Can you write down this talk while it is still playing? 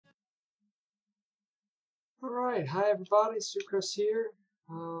Alright, hi everybody, Sucrose here.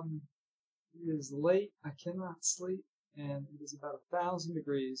 It is late, I cannot sleep, and it is about 1,000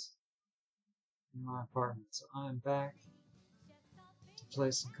 degrees in my apartment. So I'm back to play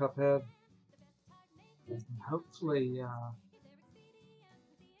some Cuphead, and hopefully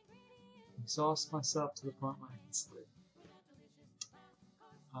exhaust myself to the point where I can sleep.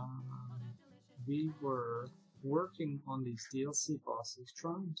 We were working on these DLC bosses,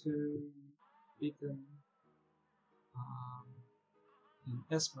 trying to beat them in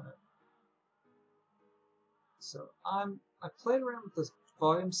S mode. So I played around with the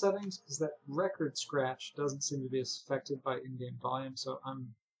volume settings because that record scratch doesn't seem to be as affected by in-game volume. So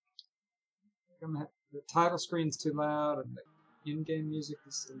the title screen's too loud and the in-game music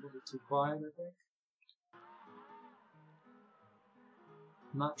is a little too quiet, I think.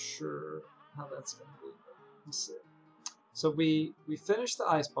 I'm not sure how that's going to be, but we'll see. So we finished the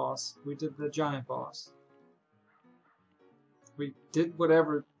ice boss. We did the giant boss. We did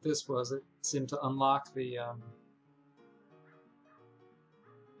whatever this was. It seemed to unlock the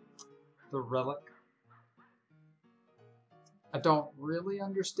relic. I don't really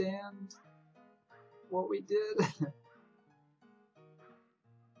understand what we did.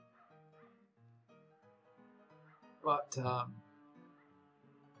 But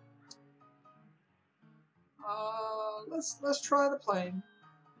let's try the plane.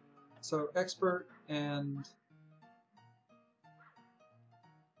 So expert and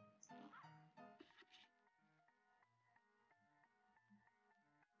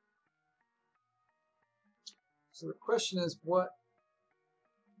so the question is what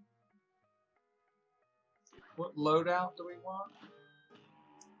loadout do we want?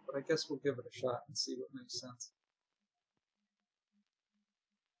 But I guess we'll give it a shot and see what makes sense.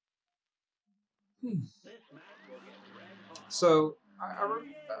 So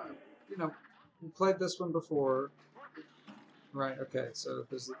you know, we played this one before, right? Okay, so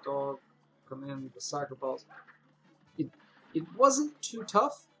there's the dog come in with the soccer balls. It wasn't too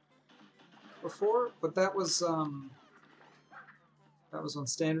tough before, but that was on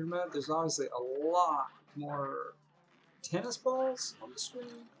standard mode. There's obviously a lot more tennis balls on the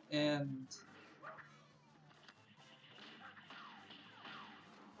screen, and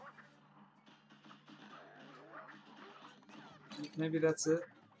maybe that's it.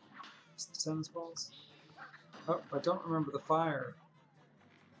 Just tennis balls. Oh, I don't remember the fire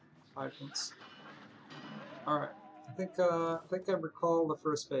hydrants. All right, I think I recall the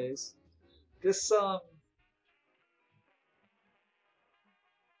first phase. This the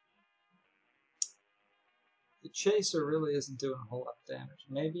chaser really isn't doing a whole lot of damage.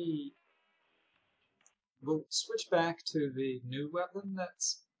 Maybe we'll switch back to the new weapon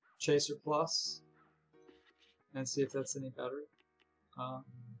that's Chaser Plus and see if that's any better.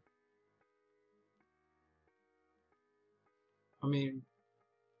 I mean,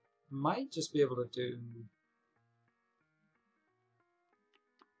 might just be able to do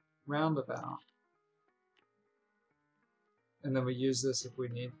roundabout, and then we use this if we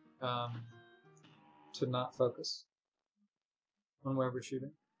need to not focus on where we're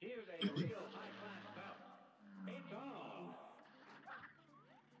shooting.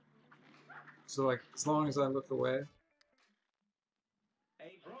 So, like, as long as I look away,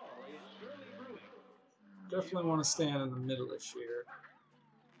 definitely want to stand in the middle-ish here.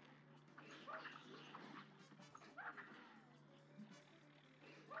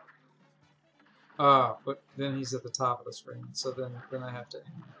 But then he's at the top of the screen, so then I have to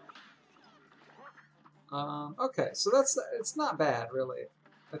aim. Okay, so it's not bad, really.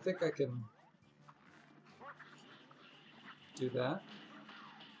 I think I can do that.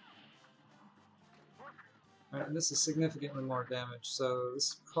 Alright, and this is significantly more damage, so this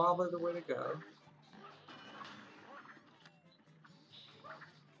is probably the way to go.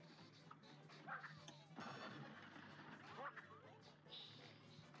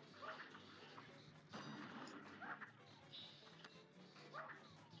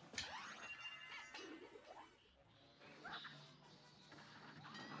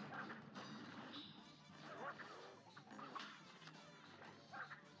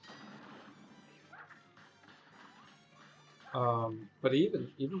 But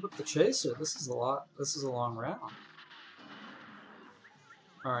even with the chaser, this is a long round.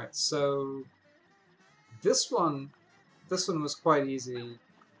 All right, so this one was quite easy,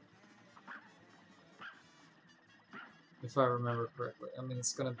 if I remember correctly. I mean,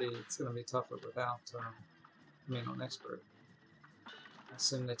 it's gonna be tougher without. On expert. I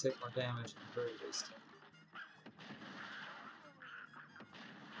assume they take more damage at the very least.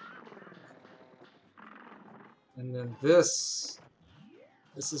 And then this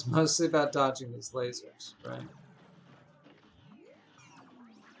This is mostly about dodging these lasers, right?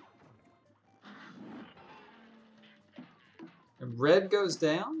 And red goes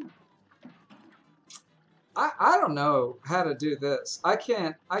down? I don't know how to do this. I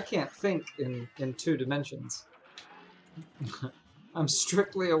can't think in 2 dimensions. I'm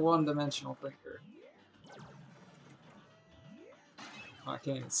strictly a 1-dimensional thinker. Oh, I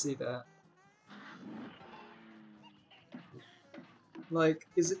can't even see that. Like,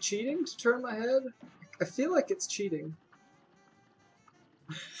 is it cheating to turn my head? I feel like it's cheating.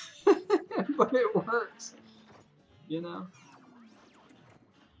 But it works. You know?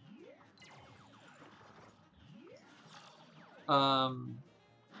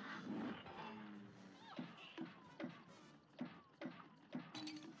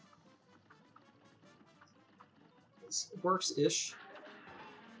 This works-ish.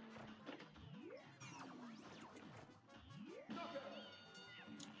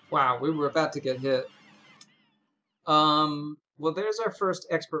 Wow, we were about to get hit. Well, there's our first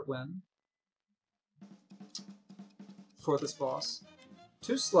expert win for this boss.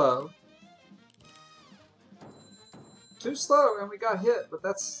 Too slow. Too slow, and we got hit, but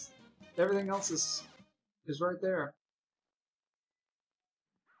that's... everything else is right there.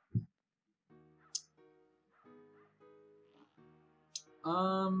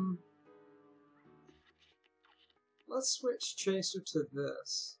 Let's switch Chaser to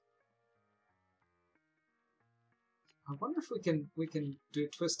this. I wonder if we can do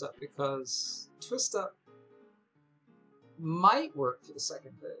Twist Up, because Twist Up might work for the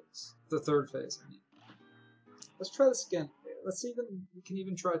second phase. The third phase, I mean. Let's try this again. We can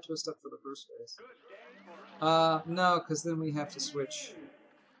even try Twist Up for the first phase. No, because then we have to switch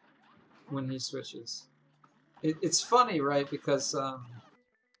when he switches. It's funny, right? Because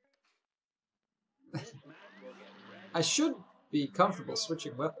I should be comfortable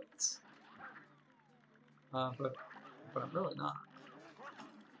switching weapons, but I'm really not.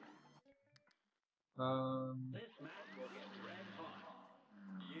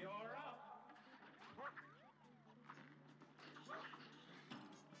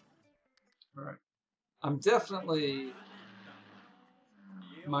 Alright. I'm definitely...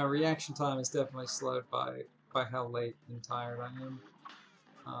 my reaction time is definitely slowed by how late and tired I am.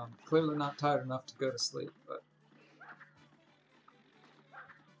 Clearly not tired enough to go to sleep, but...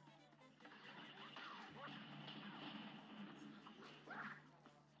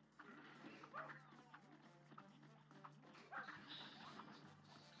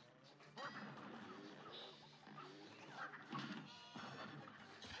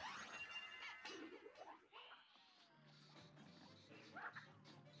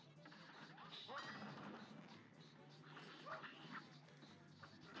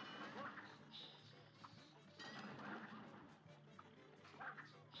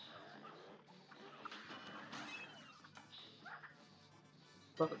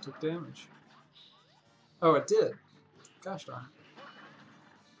 I thought it took damage. Oh, it did. Gosh darn it.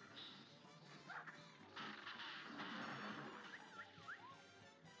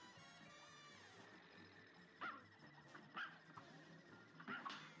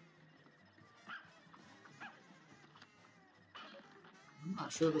 I'm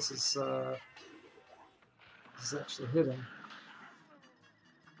not sure this is actually hitting.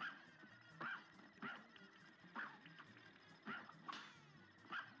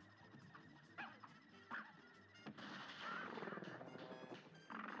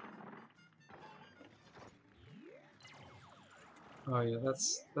 Oh yeah,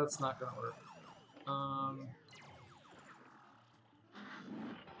 that's not gonna work.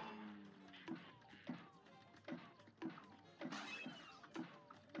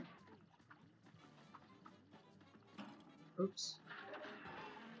 Oops.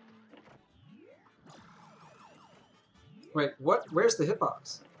 Wait, what? Where's the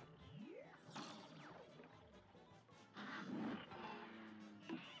hitbox?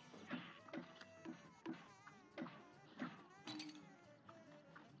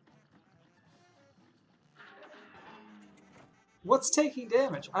 What's taking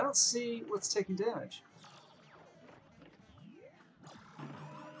damage? I don't see what's taking damage.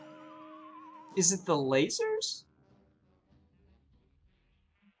 Is it the lasers?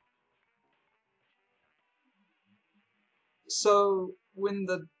 So, when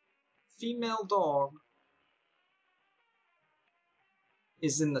the female dog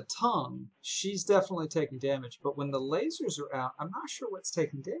is in the tongue, she's definitely taking damage. But when the lasers are out, I'm not sure what's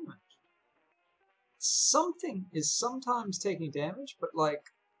taking damage. Something is sometimes taking damage, but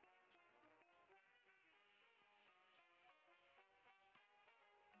like...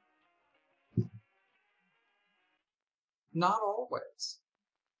 not always.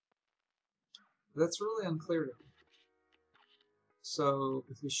 That's really unclear to me. So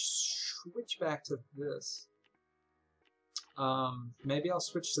if we switch back to this, maybe I'll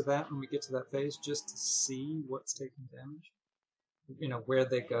switch to that when we get to that phase just to see what's taking damage. You know, where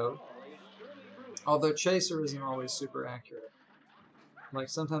they go. Although Chaser isn't always super accurate. Like,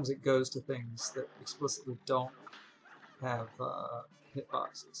 sometimes it goes to things that explicitly don't have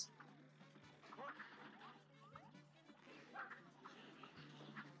hitboxes.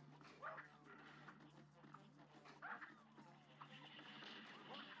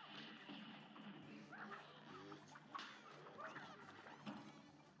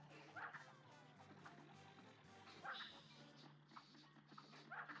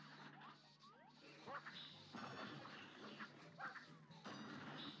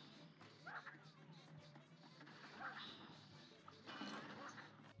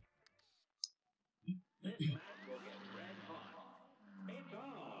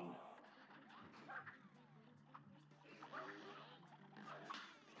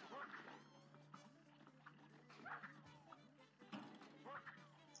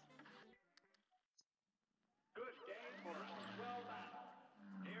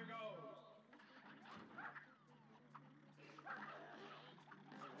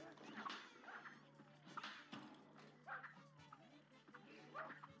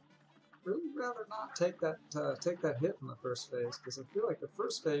 Really rather not take that hit in the first phase, because I feel like the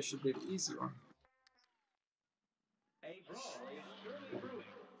first phase should be the easy one. A brawl is surely brewing.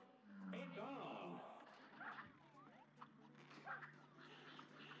 It's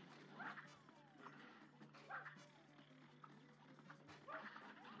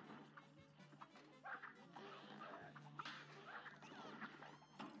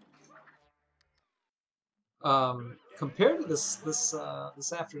on. Compared to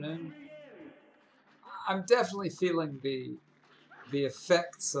this afternoon, I'm definitely feeling the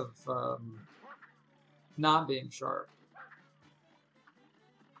effects of not being sharp.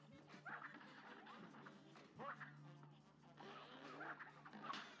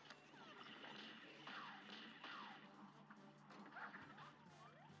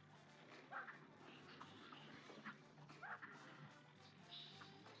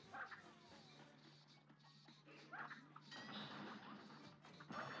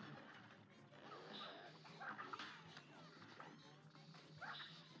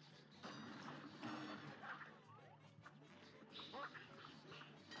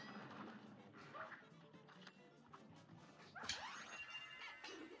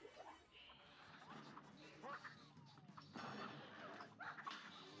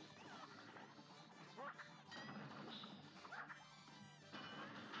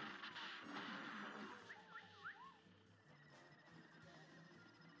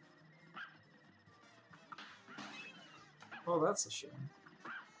 Oh, that's a shame.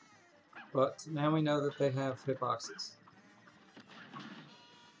 But now we know that they have hitboxes.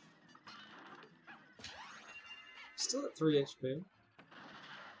 Still at 3 HP.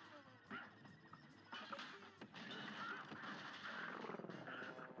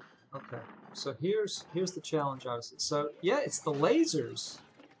 Okay, so here's the challenge, obviously. So yeah, it's the lasers.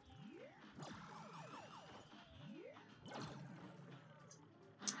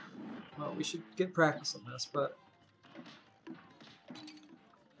 Well, we should get practice on this, but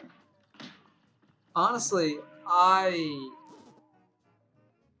honestly, I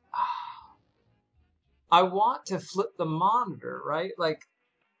want to flip the monitor, right? Like,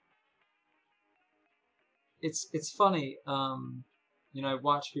 it's funny. You know, I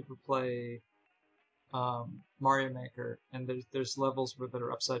watch people play Mario Maker, and there's levels where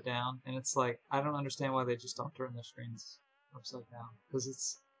they're upside down, and it's like I don't understand why they just don't turn their screens upside down, because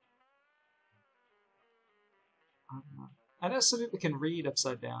it's, I don't know. I know some people can read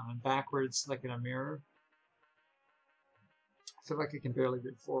upside down and backwards, like in a mirror. I feel like I can barely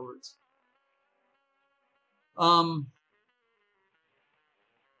read forwards.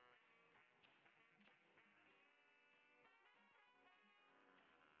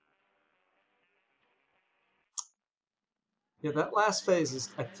 Yeah, that last phase is,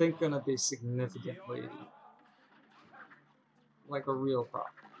 I think, going to be significantly, like, a real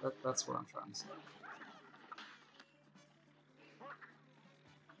problem. That's what I'm trying to say.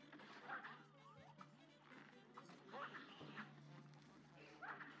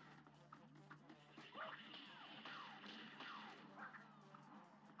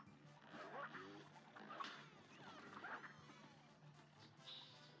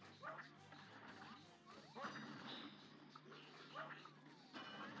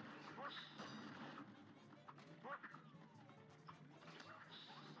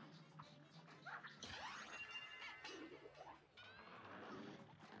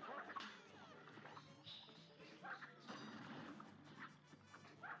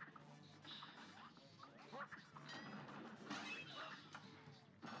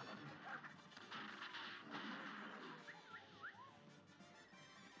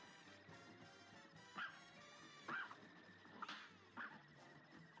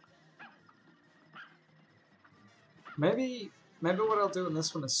 Maybe what I'll do in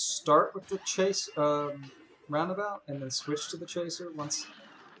this one is start with the chase roundabout and then switch to the chaser once.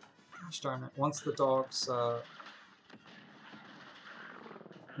 Gosh darn it! Once the dogs,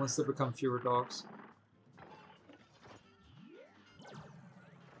 once there become fewer dogs.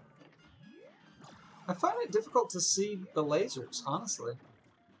 I find it difficult to see the lasers, honestly.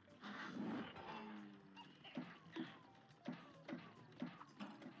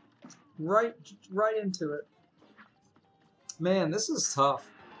 Right into it. Man, this is tough.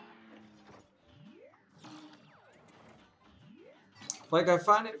 Like, I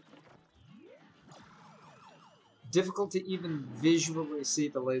find it difficult to even visually see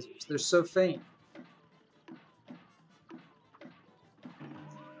the lasers. They're so faint.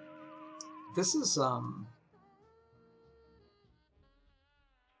 This is,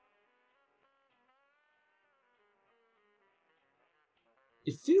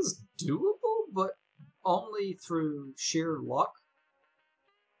 it feels doable, but only through sheer luck.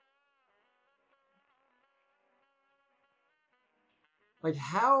 Like,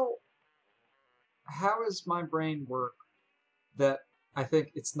 how does my brain work that I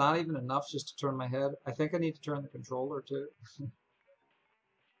think it's not even enough just to turn my head? I think I need to turn the controller too.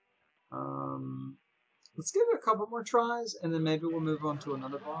 Let's give it a couple more tries, and then maybe we'll move on to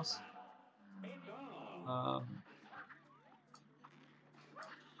another boss.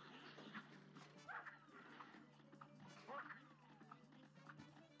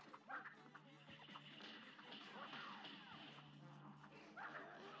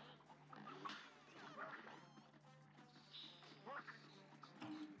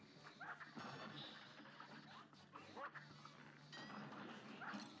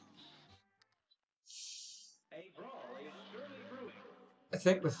 I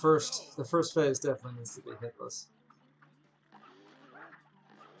think the first phase definitely needs to be hitless.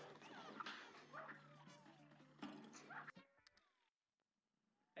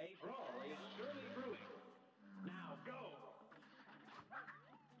 A brawl is surely brewing. Now go.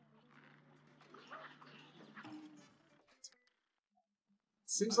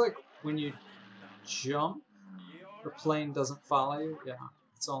 Seems like when you jump, the plane doesn't follow you. Yeah,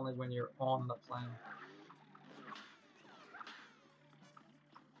 it's only when you're on the plane.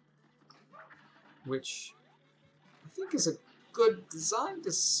 Which I think is a good design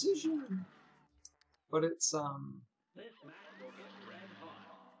decision, but it's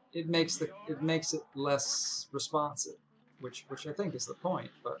it makes it less responsive, which I think is the point,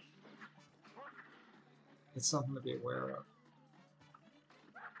 but it's something to be aware of.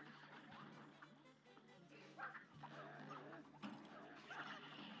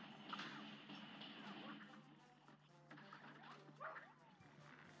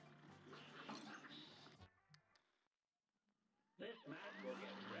 This match will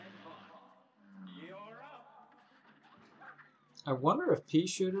get red hot. You're up. I wonder if Pea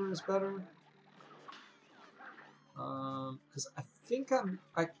Shooter is better. Because I think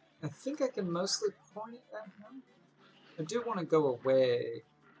I think I can mostly point it at him. I do want to go away.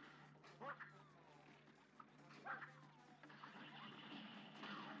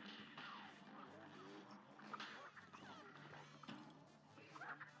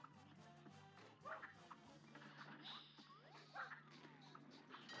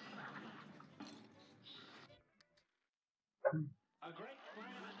 A great plan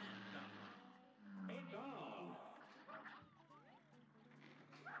at system. It's on.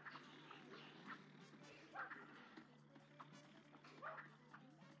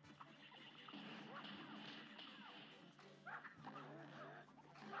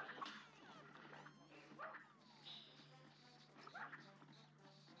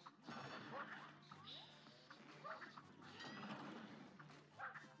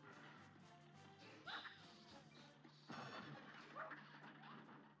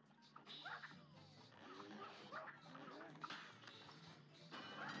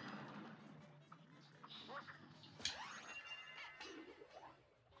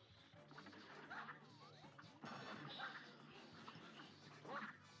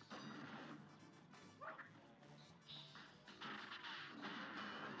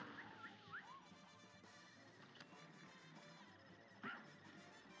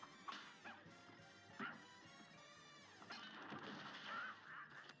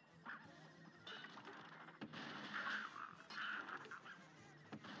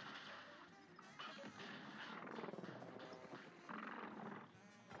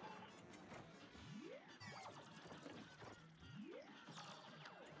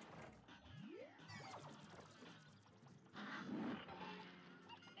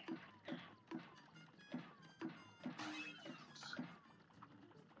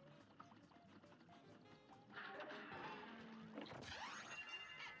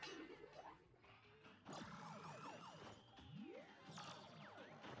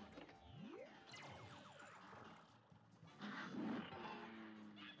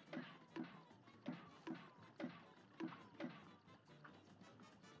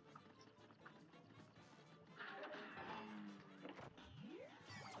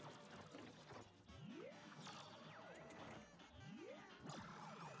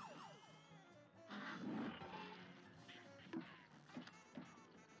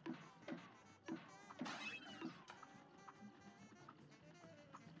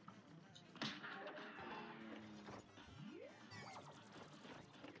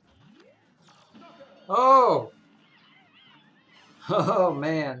 Oh! Oh,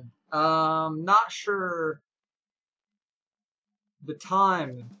 man. Not sure the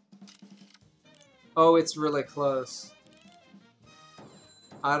time. Oh, it's really close.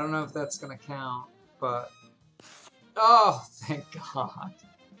 I don't know if that's gonna count, but... Oh, thank God.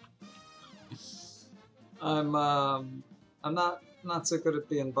 I'm not so good at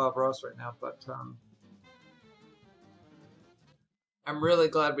being Bob Ross right now, but I'm really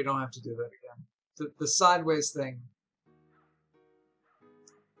glad we don't have to do that again. The sideways thing,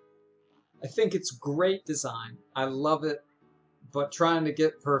 I think it's great design. I love it, but trying to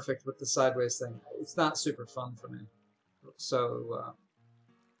get perfect with the sideways thing, it's not super fun for me. So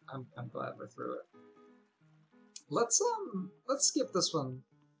I'm glad we're through it. Let's skip this one.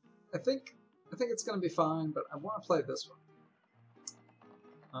 I think it's gonna be fine, but I want to play this one.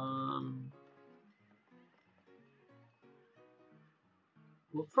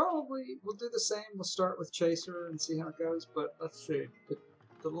 We'll do the same. We'll start with Chaser and see how it goes. But let's see. The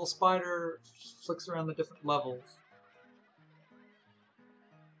little spider flicks around the different levels.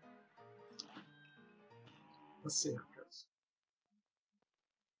 Let's see how it goes.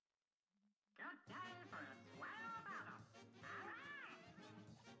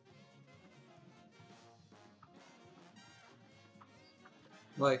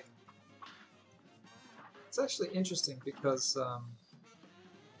 Like, it's actually interesting because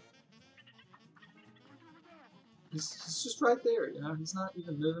he's just right there, you know? He's not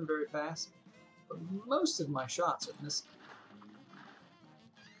even moving very fast. But most of my shots are missing.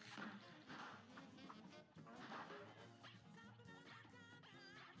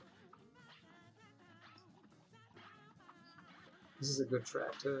 This is a good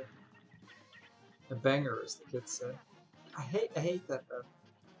track, too. A banger, as the kids say. I hate that, though.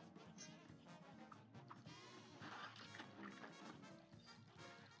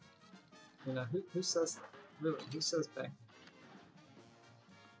 You know, who says that? Really, who says bang?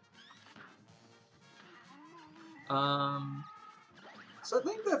 So I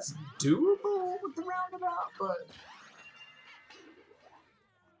think that's doable with the roundabout, but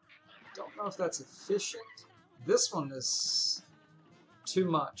don't know if that's efficient. This one is too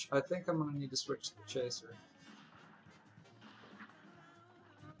much. I think I'm going to need to switch to the Chaser.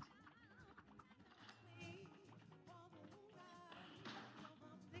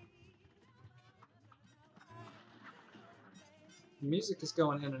 The music is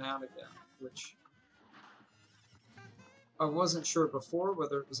going in and out again, which I wasn't sure before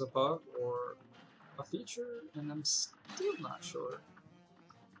whether it was a bug or a feature, and I'm still not sure.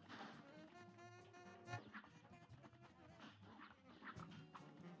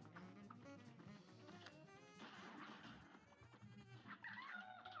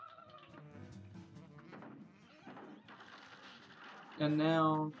 And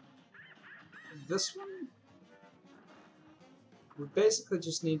now, this one, we basically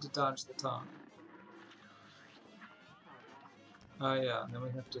just need to dodge the tongue. Oh yeah, and then we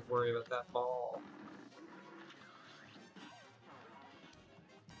have to worry about that ball.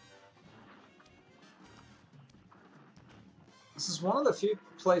 This is one of the few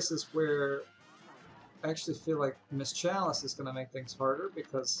places where I actually feel like Miss Chalice is going to make things harder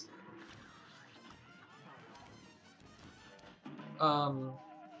because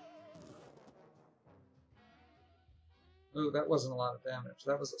ooh, that wasn't a lot of damage.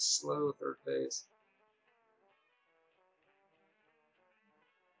 That was a slow third phase.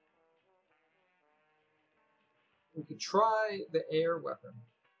 We could try the air weapon.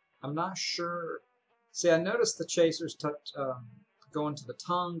 I'm not sure. See, I noticed the chasers go into the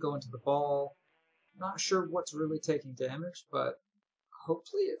tongue, go into the ball. Not sure what's really taking damage, but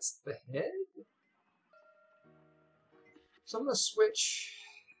hopefully it's the head. So I'm going to switch.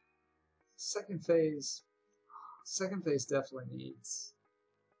 Second phase. Second phase definitely needs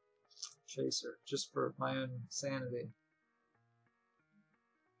Chaser, just for my own sanity.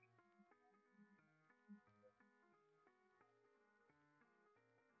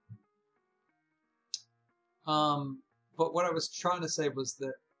 But what I was trying to say was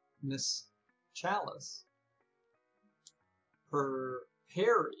that Miss Chalice, her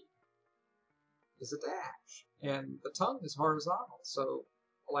parry is a dash, and the tongue is horizontal. So,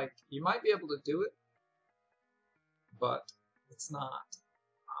 like, you might be able to do it, but it's not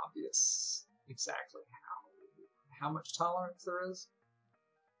obvious exactly how much tolerance there is.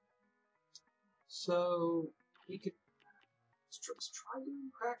 So we could let's try doing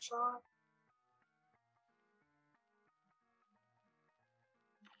crack shot.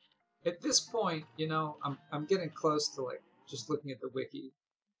 At this point, you know, I'm getting close to like just looking at the wiki,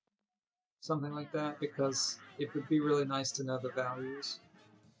 something like that, because it would be really nice to know the values.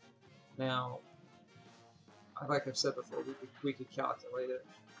 Now, like I've said before, we could calculate it.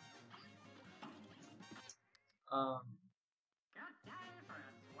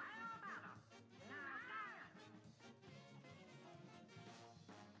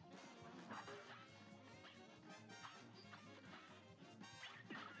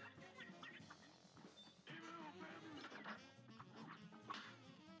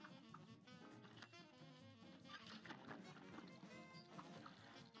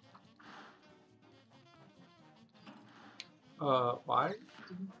 Why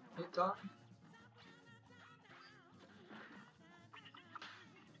didn't it die?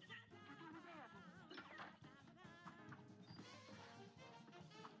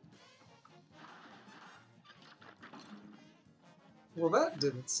 Well, that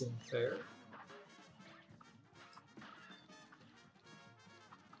didn't seem fair.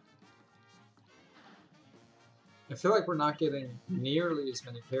 I feel like we're not getting nearly as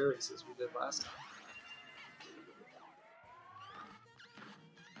many parries as we did last time.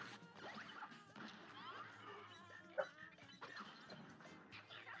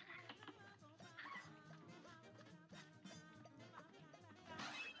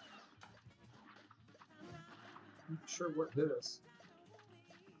 I'm not sure what hit us.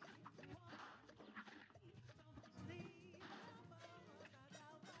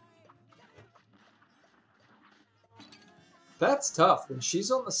 That's tough. When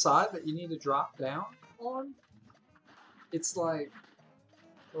she's on the side that you need to drop down on, it's like,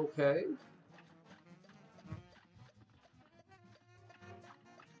 okay.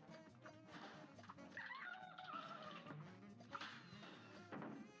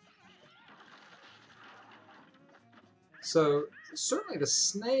 So, certainly the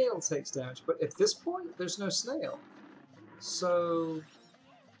snail takes damage, but at this point, there's no snail. So,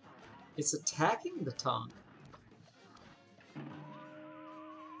 it's attacking the tongue. I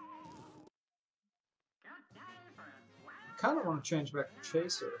kind of want to change back to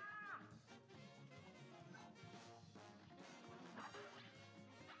Chaser.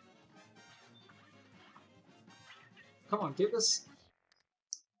 Come on, give us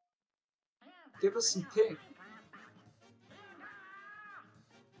some pink.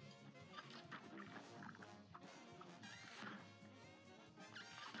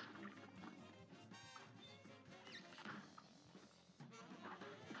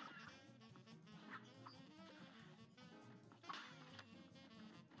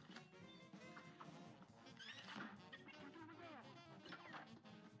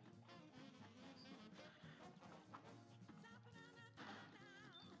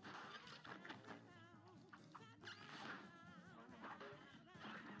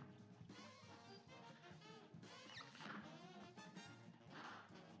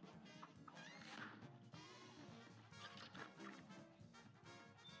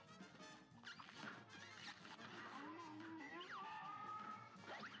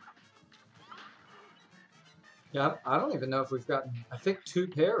 Yeah, I don't even know if we've gotten, I think 2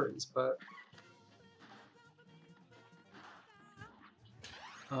 parries, but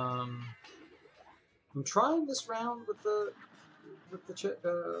I'm trying this round with the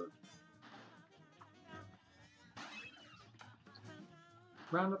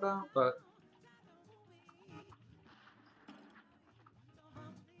roundabout, but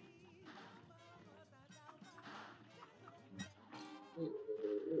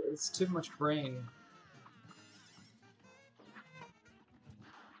it's too much brain.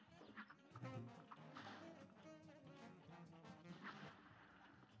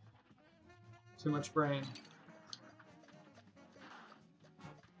 Too much brain.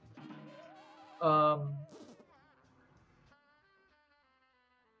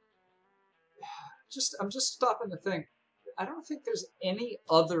 I'm just stopping to think. I don't think there's any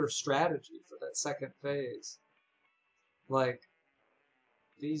other strategy for that second phase. Like,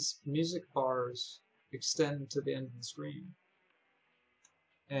 these music bars extend to the end of the screen.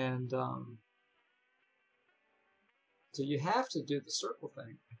 And, so you have to do the circle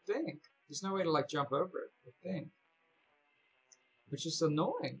thing, I think. There's no way to, like, jump over it, I think. Which is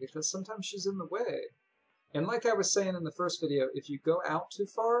annoying, because sometimes she's in the way. And like I was saying in the first video, if you go out too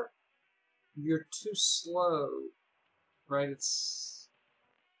far, you're too slow, right? It's,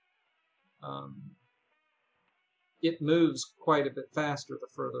 it moves quite a bit faster the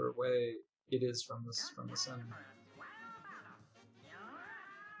further away it is from the center.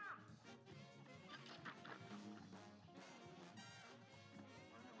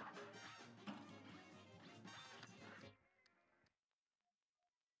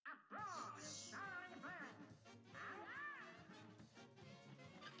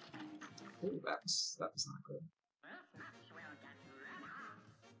 Ooh, that was not good.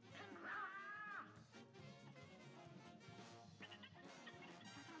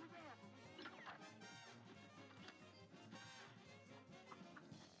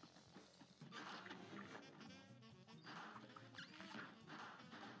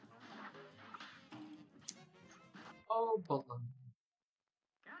 Oh, balloon.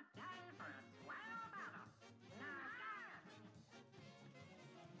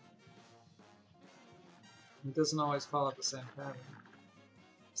 It doesn't always follow the same pattern.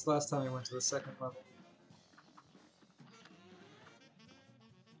 This last time we went to the second level.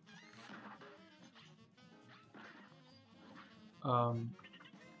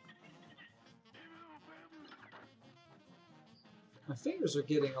 My fingers are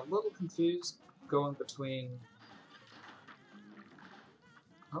getting a little confused going between...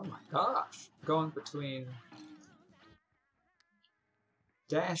 Oh my gosh! Going between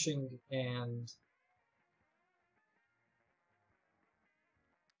dashing and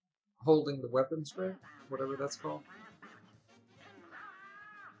holding the weapons grip, whatever that's called.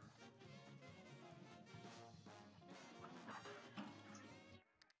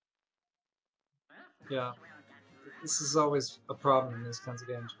 Yeah, this is always a problem in these kinds of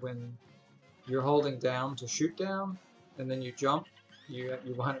games when you're holding down to shoot down, and then you jump, you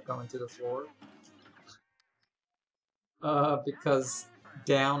wind up going to the floor. Because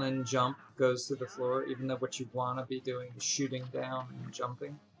down and jump goes to the floor, even though what you want to be doing is shooting down and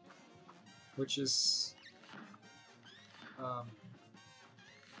jumping, which is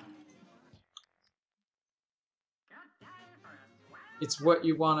it's what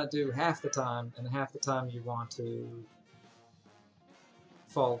you want to do half the time, and half the time you want to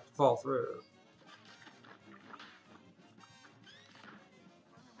fall through.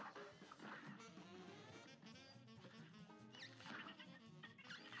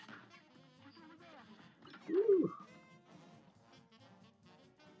 Woo.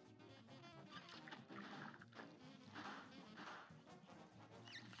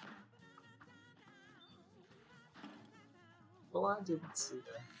 Well, I didn't see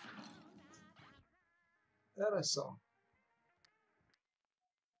that. That I saw.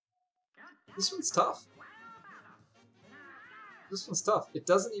 This one's tough. This one's tough. It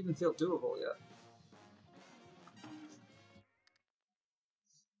doesn't even feel doable yet.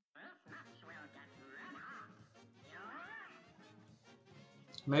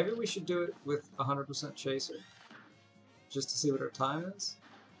 Maybe we should do it with 100% chaser, just to see what our time is.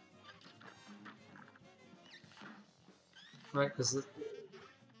 Right, because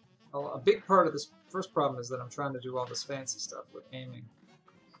a big part of this first problem is that I'm trying to do all this fancy stuff with aiming.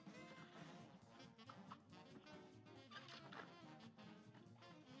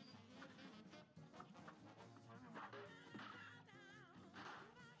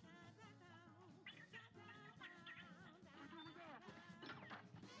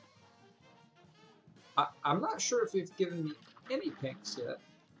 I'm not sure if you've given me any pinks yet.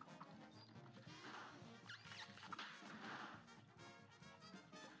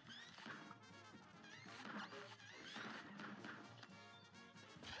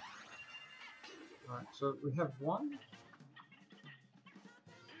 Alright, so we have 1,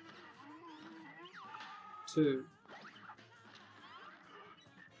 2.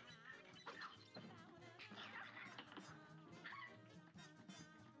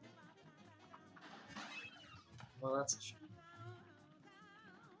 Well, that's a shame.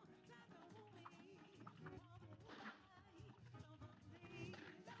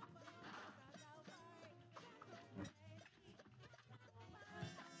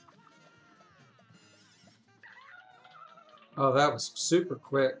 Oh, that was super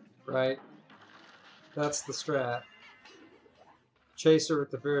quick, right? That's the strat. Chaser at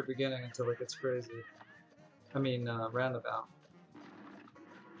the very beginning until it gets crazy. I mean, roundabout.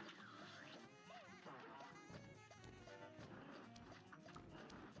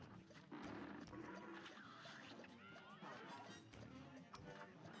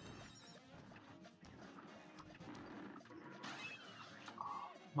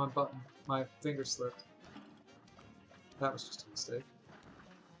 My button, my finger slipped. That was just a mistake.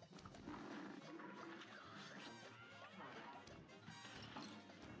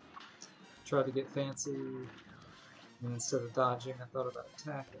 Tried to get fancy, and instead of dodging, I thought about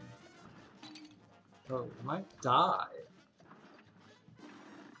attacking. Oh, we might die.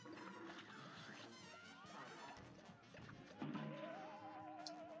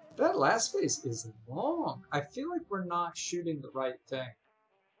 That last phase is long. I feel like we're not shooting the right thing.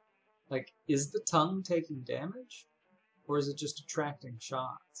 Like, is the tongue taking damage? Or is it just attracting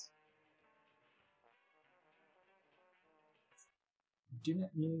shots? Do not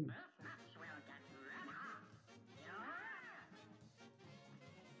know.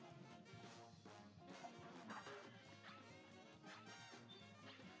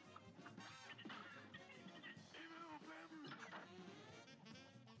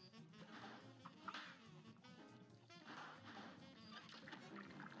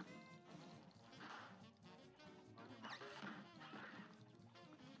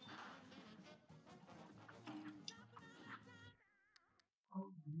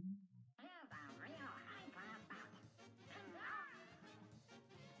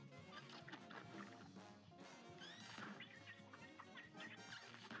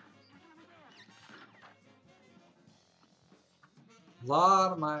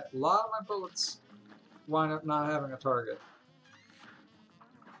 lot of my bullets wind up not having a target.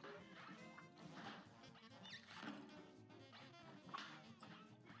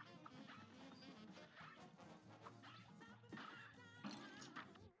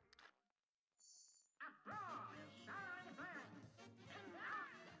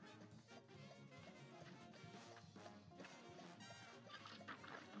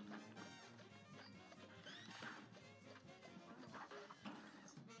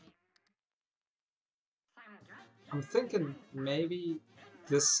 I'm thinking maybe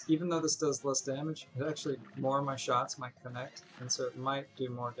this, even though this does less damage, it actually more of my shots might connect, and so it might do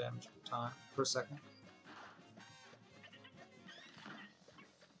more damage per second.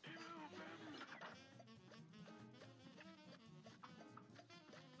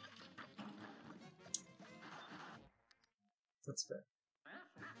 That's fair.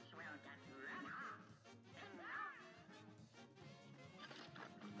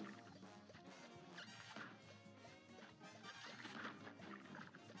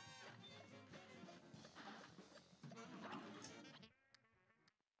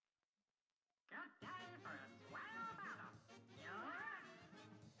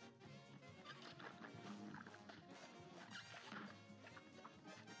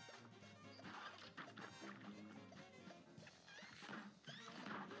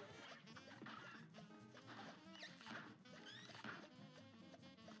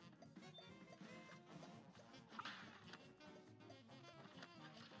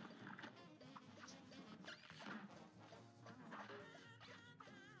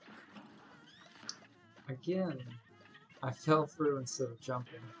 Again, I fell through instead of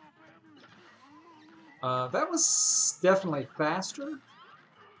jumping. That was definitely faster.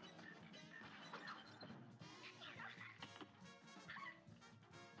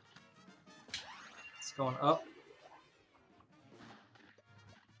 It's going up.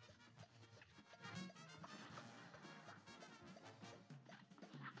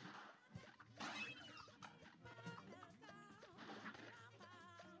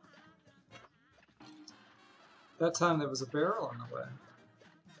 That time there was a barrel in the way.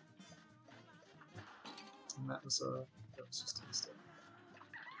 And that was just a mistake.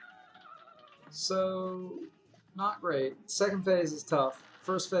 So, not great. Second phase is tough.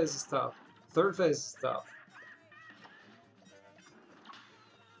 First phase is tough. Third phase is tough.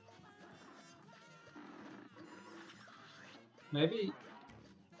 Maybe...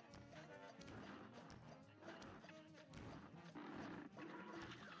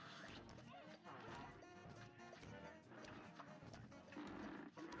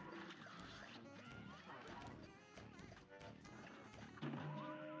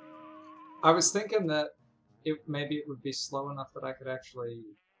 I was thinking that maybe it would be slow enough that I could actually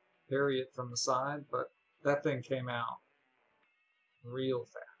parry it from the side, but that thing came out real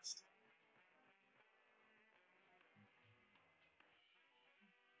fast.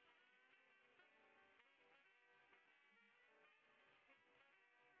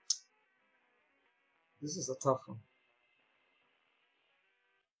 This is a tough one.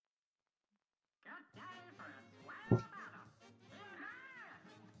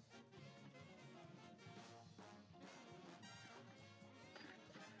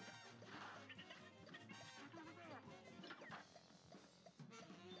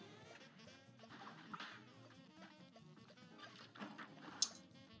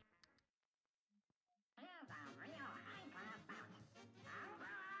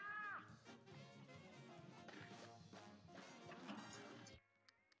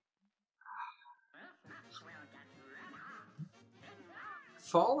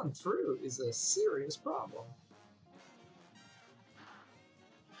 Falling through is a serious problem.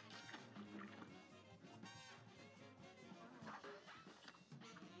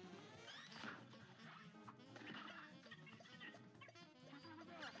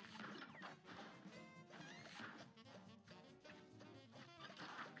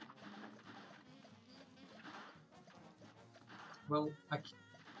 Well,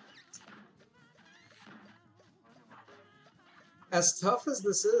 as tough as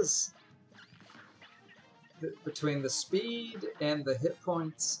this is, between the speed and the hit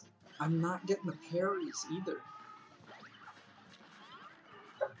points, I'm not getting the parries either.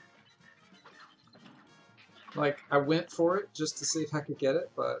 Like, I went for it just to see if I could get it,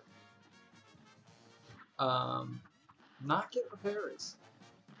 but not getting the parries.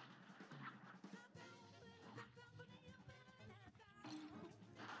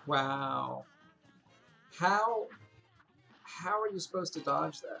 Wow. How are you supposed to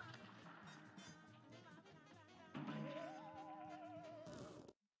dodge that?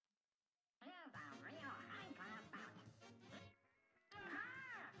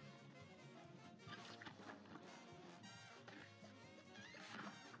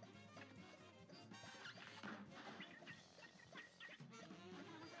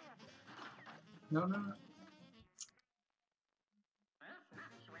 No, no, no.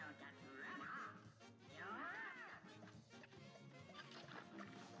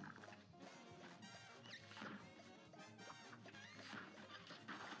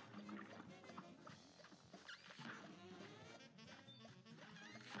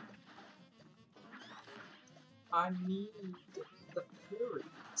 I need the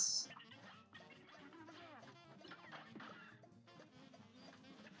parries.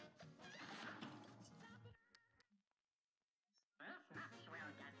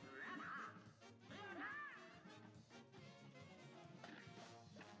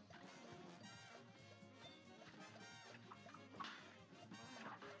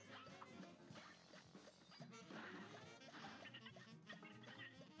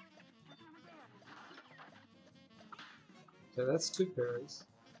 Okay, that's 2 parries.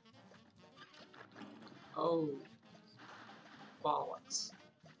 Oh, bollocks.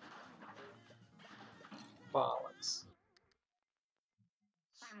 Bollocks.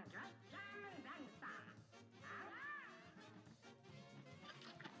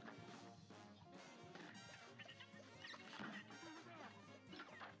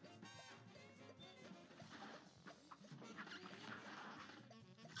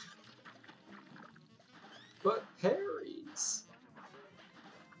 But parries.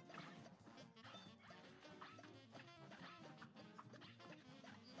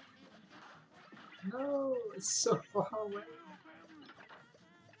 No, it's so far away.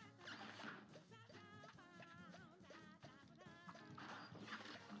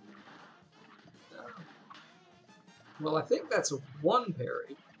 No. Well, I think that's a 1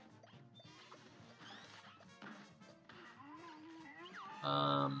 parry.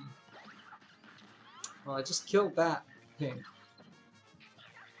 Well, I just killed that pink.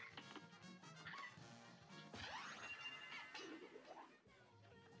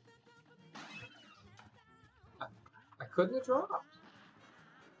 I couldn't have dropped.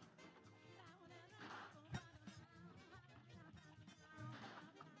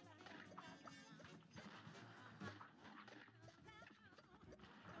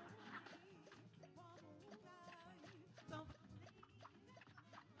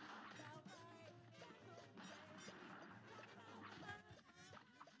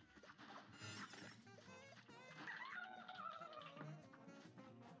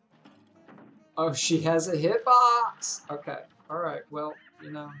 Oh, she has a hitbox! Okay, alright, well,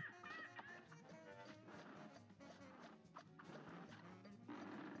 you know.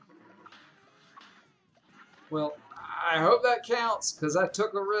 Well, I hope that counts, because I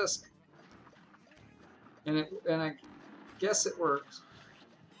took a risk. And I guess it works.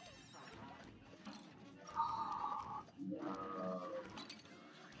 No.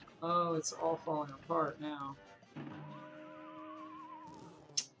 Oh, it's all falling apart now.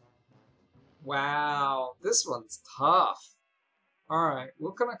 Wow, this one's tough. Alright,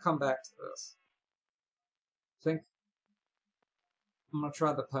 we're gonna come back to this. I think I'm gonna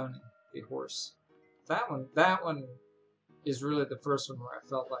try the pony, the horse. That one is really the first one where I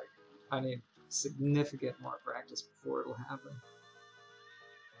felt like I need significant more practice before it'll happen.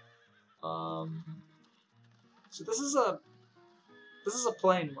 So this is a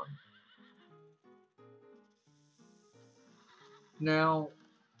plain one. Now,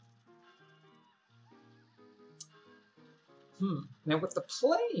 now with the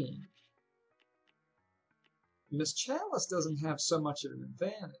plain, Miss Chalice doesn't have so much of an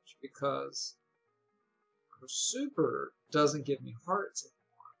advantage because her super doesn't give me hearts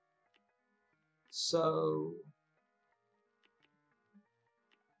anymore. So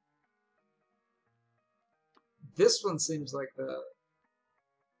this one seems like the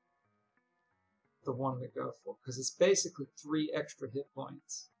one to go for because it's basically 3 extra hit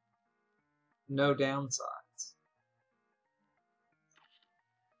points, no downsides.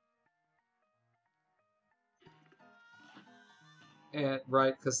 And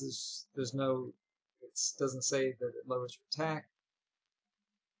right, because there's no, it doesn't say that it lowers your attack.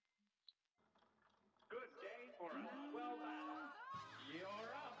 Good day for a swell battle.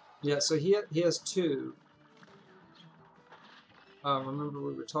 You're up. Yeah, so he has 2. Remember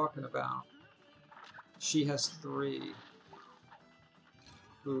we were talking about. She has 3.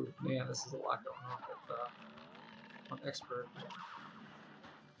 Ooh, man, this is a lot going on with on expert.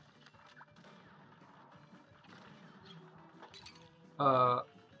 I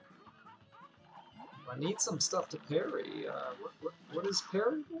need some stuff to parry. What is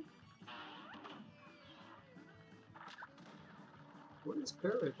parryable? What is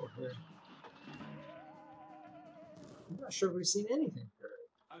parryable here? I'm not sure we've seen anything parry.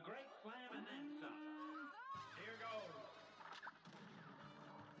 A great slam and then some. Here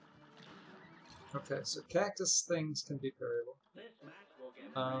goes. Okay, so cactus things can be variable. This match will get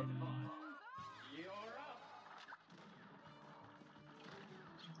red hot. You're up.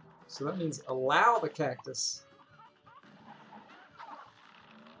 So that means allow the cactus.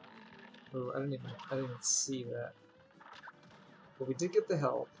 Oh, I didn't even see that. But we did get the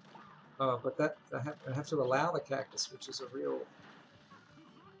help. Oh, but that I have to allow the cactus, which is a real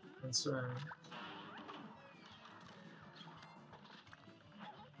concern.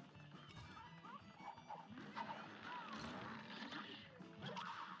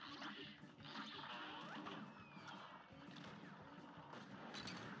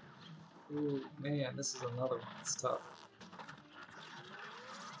 Ooh, man, this is another one that's tough.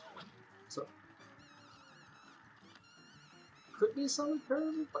 So, could be something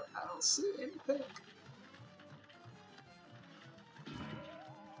parallel, but I don't see anything.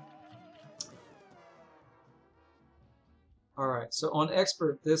 Alright, so on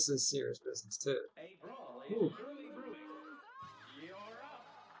expert, this is serious business too. A brawl is Ooh. surely brewing. You're up.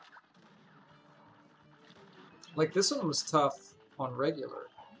 Like, this one was tough on regular.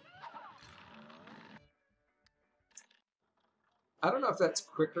 I don't know if that's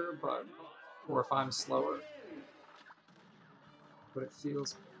quicker, but or if I'm slower, but it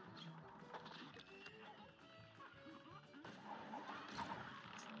feels.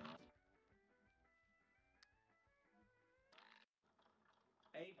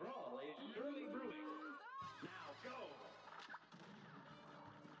 A brawl is surely brewing. Now go.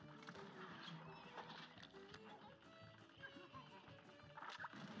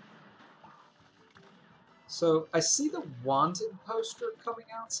 So I see the wanted poster coming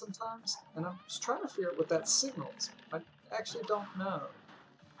out sometimes, and I'm just trying to figure out what that signals. I actually don't know.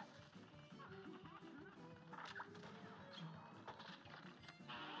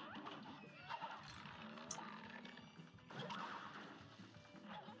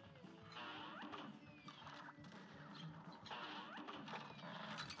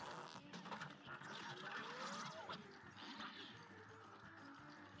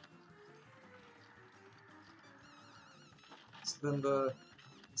 So then the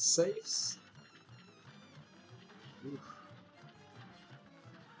safes. Oof.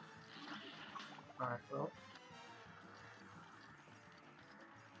 Alright, well.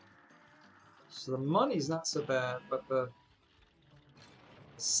 So the money's not so bad, but the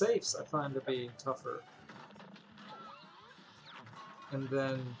safes I find to be tougher. And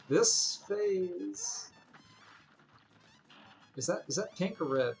then this phase. Is that pink or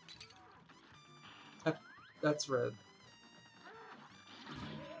red? That's red.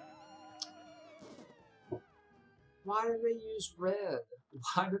 Why did they use red?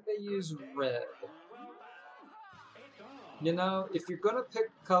 Why did they use red? You know, if you're gonna pick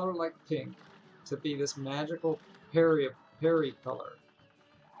a color like pink to be this magical Perry color,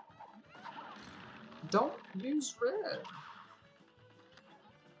 don't use red.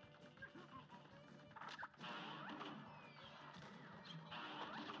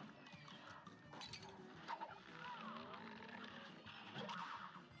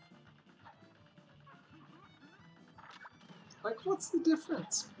 Like, what's the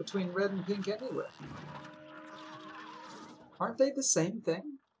difference between red and pink anyway? Aren't they the same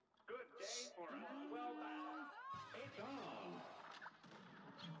thing? Good day for us. Well done. It's on.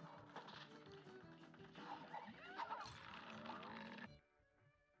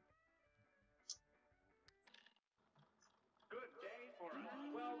 Good day for us.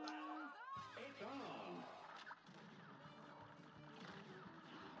 Well done. It's on.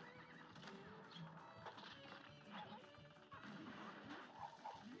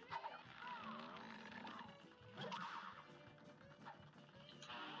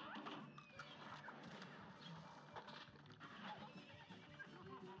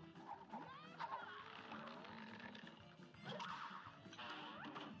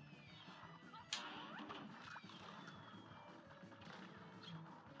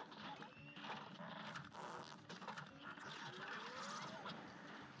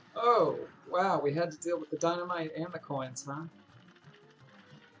 Oh, wow, we had to deal with the dynamite and the coins, huh?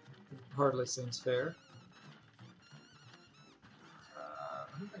 Hardly seems fair.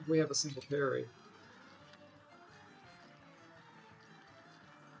 I don't think we have a single parry.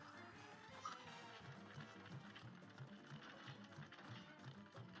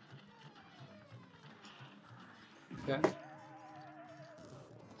 Okay.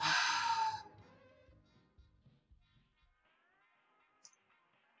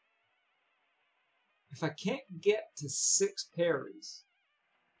 If I can't get to 6 parries,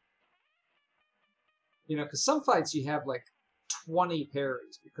 you know, because some fights you have like 20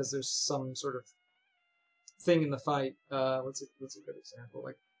 parries because there's some sort of thing in the fight. What's a good example?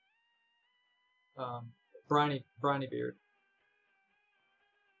 Like Briny Beard.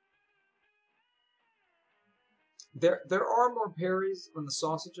 There are more parries when the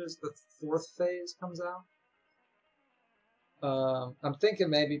sausages, the fourth phase comes out. I'm thinking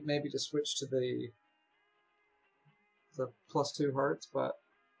maybe to switch to the +2 hearts, but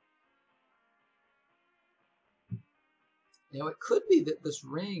it could be that this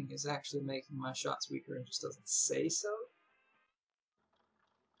ring is actually making my shots weaker and just doesn't say so.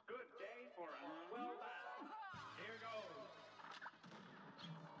 Good day for a well battle. Here goes.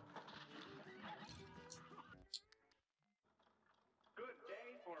 Good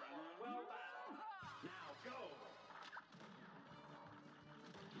day for a well battle. Now go.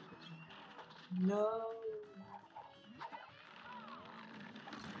 No.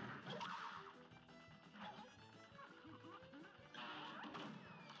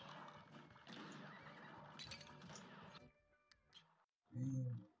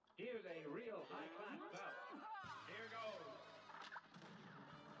 Here's a real high-class bout. Here goes.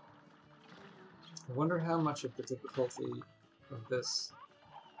 I wonder how much of the difficulty of this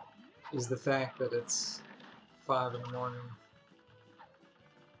is the fact that it's 5 in the morning,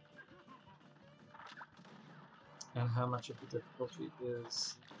 and how much of the difficulty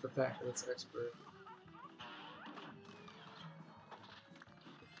is the fact that it's expert.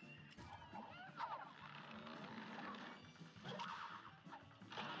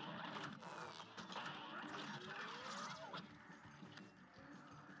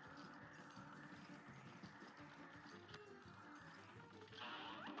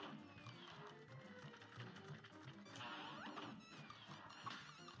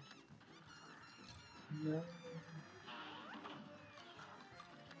 No.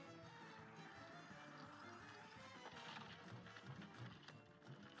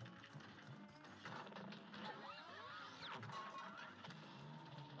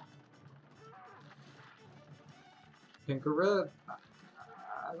 Pink or red?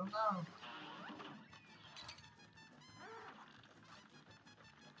 I don't know.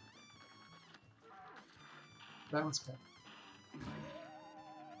 That one's pink.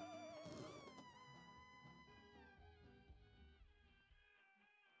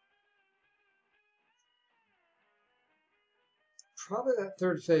 Probably that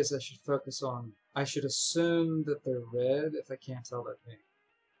third phase I should focus on. I should assume that they're red if I can't tell they're pink.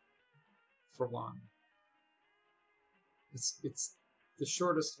 For one. It's the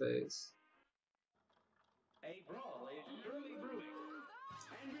shortest phase. A brawl is surely brewing.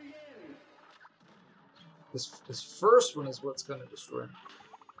 And begin. This first one is what's going to destroy me.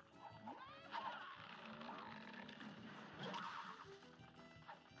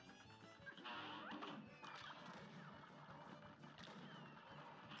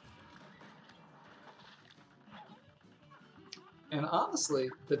 And honestly,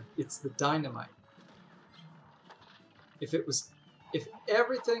 it's the dynamite. If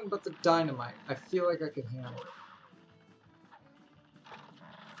everything but the dynamite, I feel like I could handle it.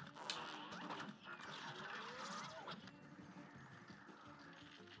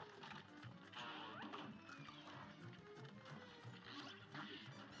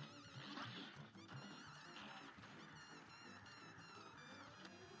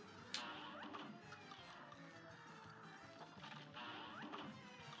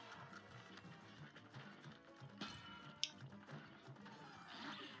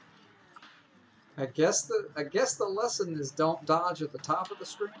 I guess the lesson is don't dodge at the top of the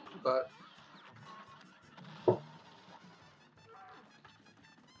screen, but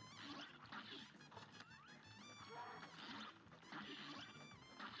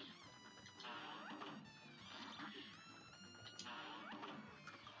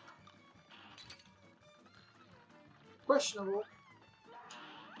questionable.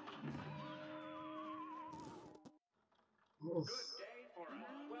 Oof. Good day for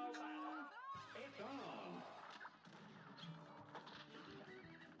a well battle. It's on.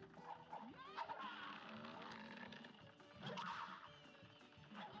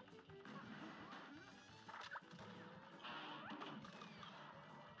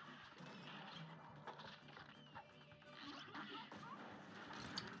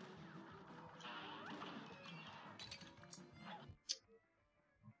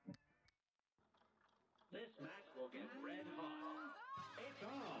 This match will get red hot.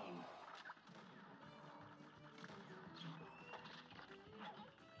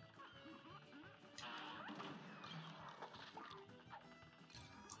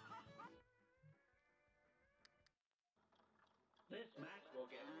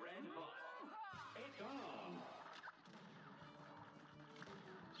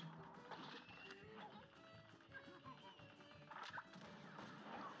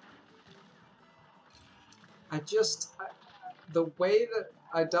 the way that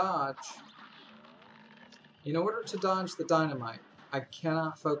I dodge, in order to dodge the dynamite, I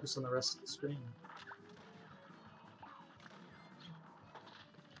cannot focus on the rest of the screen.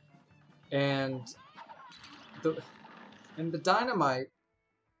 And the dynamite,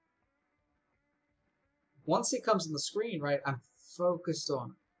 once it comes on the screen, right, I'm focused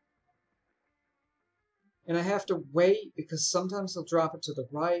on it. And I have to wait because sometimes I'll drop it to the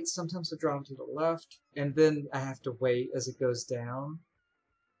right, sometimes I'll drop it to the left, and then I have to wait as it goes down.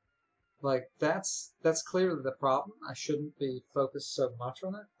 Like, that's clearly the problem. I shouldn't be focused so much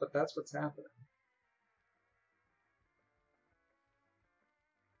on it, but that's what's happening.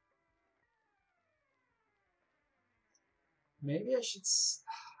 Maybe I should...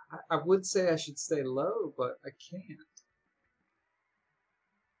 I would say I should stay low, but I can't.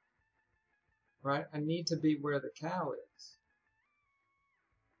 Right? I need to be where the cow is.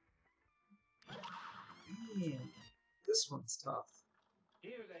 Man, this one's tough. I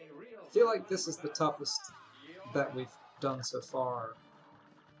feel like this is the toughest that we've done so far.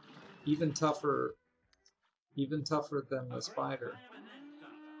 Even tougher than the spider.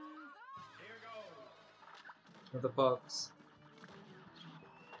 Or the bugs.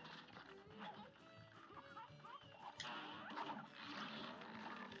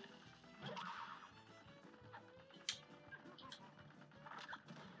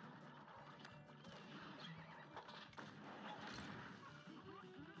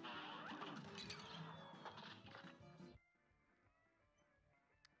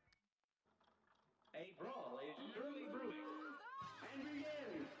 A brawl is surely brewing. And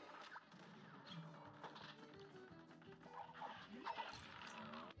begin!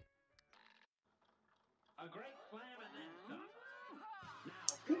 A great slam and then some.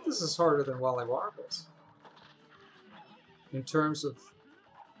 I think this is harder than Wally Warbles. In terms of,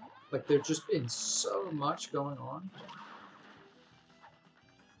 like, there just been so much going on.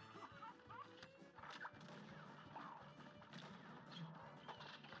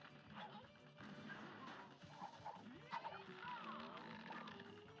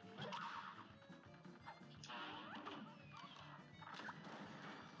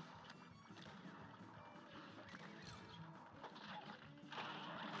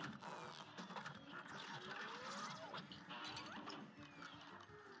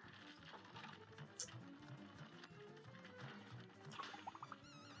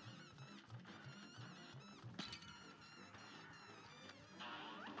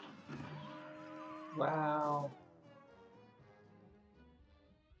 Wow.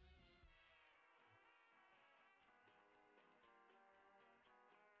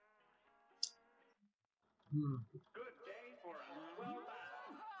 Good day for a swell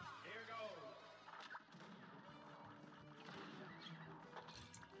battle. Here goes.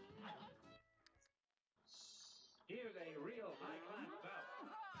 Here's a real high-class bout.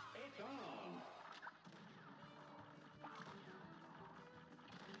 It's on.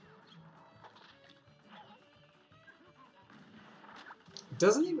 It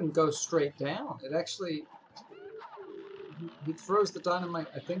doesn't even go straight down. It actually... He throws the dynamite,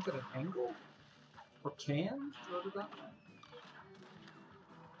 I think, at an angle? Or can throw the dynamite?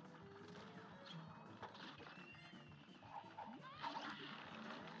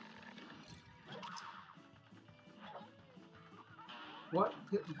 What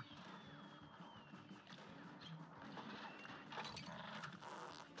hit me?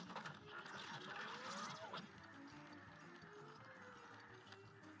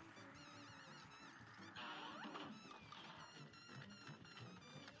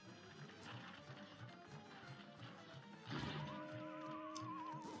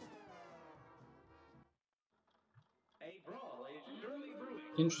 A brawl is surely brewing.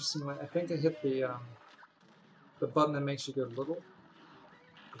 Interestingly, I think I hit the button that makes you go little.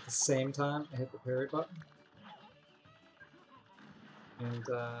 At the same time, I hit the parry button. And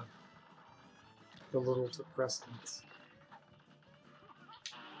the little took precedence.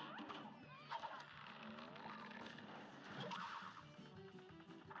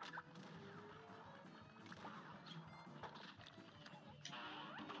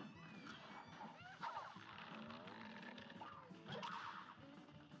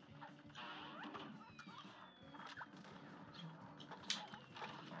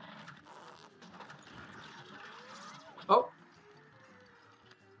 Oh!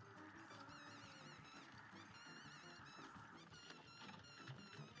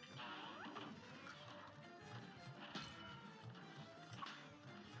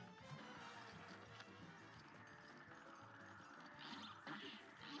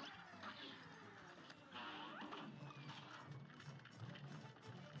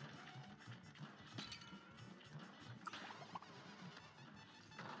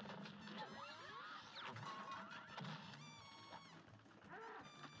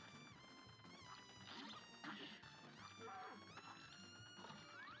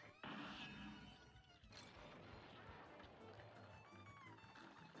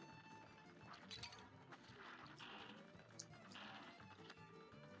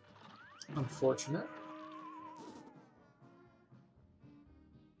 Unfortunate.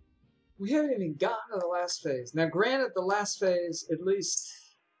 We haven't even gotten to the last phase. Now, granted, the last phase, at least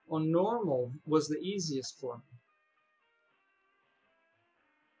on normal, was the easiest for me.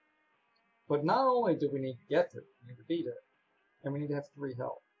 But not only do we need to get to it, we need to beat it, and we need to have 3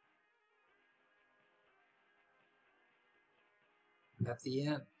 health. At the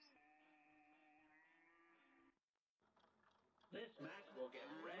end. This match will get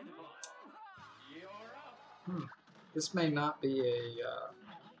red hot. You're up. This may not be a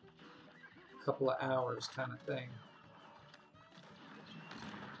couple of hours kind of thing.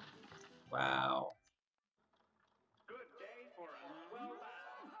 Wow. Good day for a swell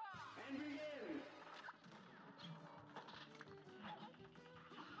battle. And begin.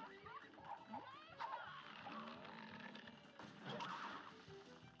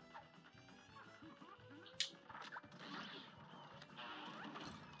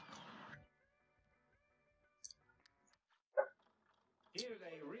 Here's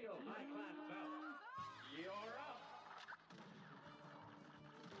a real high-class bout. You're up.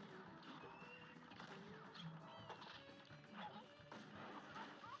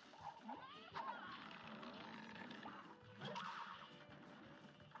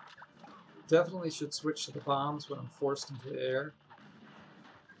 Definitely should switch to the bombs when I'm forced into the air.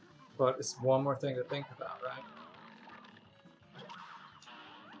 But it's one more thing to think about, right?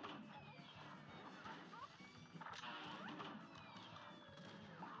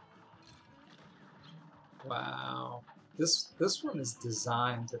 Wow. This one is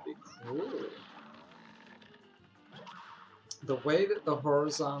designed to be cruel. The way that the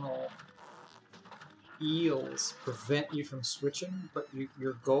horizontal eels prevent you from switching, but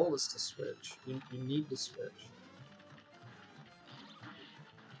your goal is to switch. You need to switch.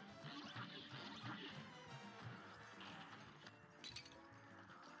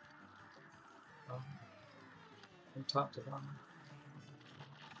 From top to bottom.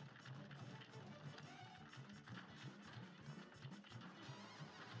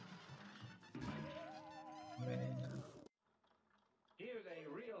 Man. Here's a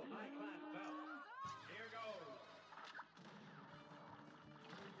real high-class bout. Here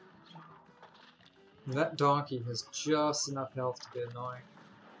goes. That donkey has just enough health to be annoying.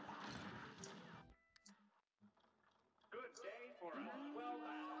 Good day for a swell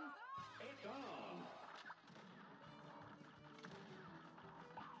battle. It's on.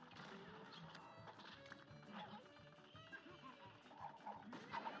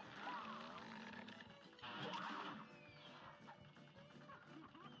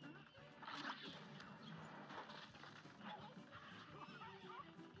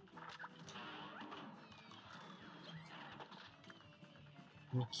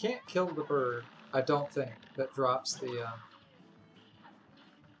 You can't kill the bird, I don't think, that drops the...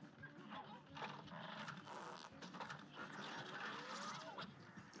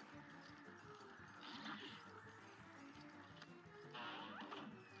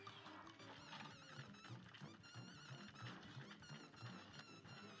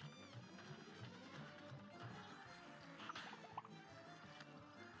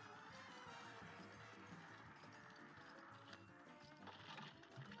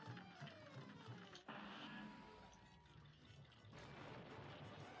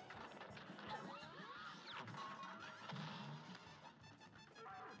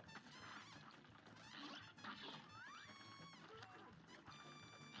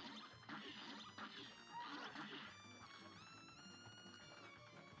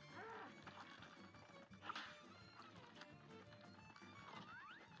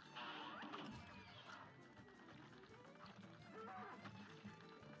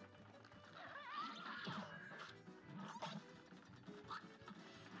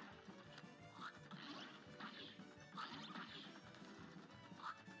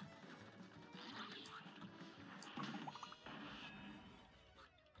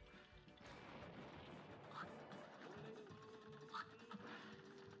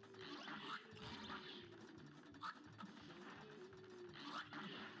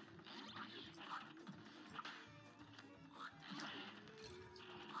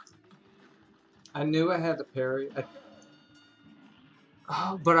 I knew I had to parry.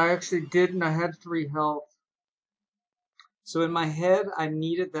 But I actually didn't. I had 3 health. So in my head, I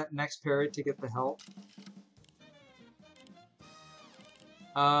needed that next parry to get the health.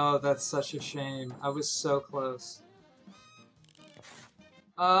 Oh, that's such a shame. I was so close.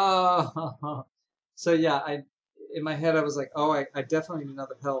 Oh, so yeah, in my head I was like, oh, I definitely need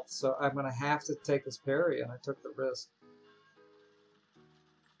another health, so I'm gonna have to take this parry, and I took the risk.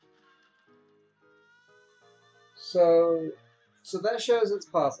 So that shows it's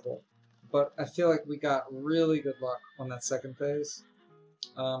possible, but I feel like we got really good luck on that second phase.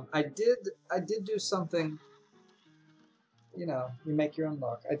 I did do something. You know, you make your own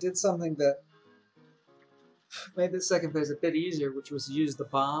luck. I did something that made the second phase a bit easier, which was use the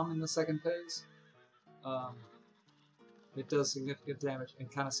bomb in the second phase. It does significant damage and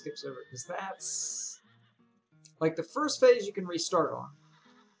kind of skips over it, because that's like the first phase you can restart on.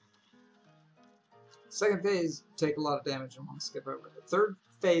 Second phase, take a lot of damage and want to skip over. The third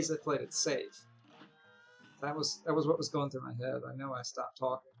phase, I played it safe. That was what was going through my head. I know I stopped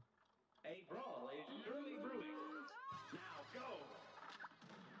talking. A brawl is surely brewing. Now go.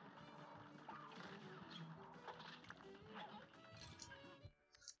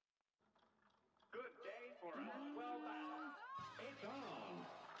 Good day for a swell battle. It's on.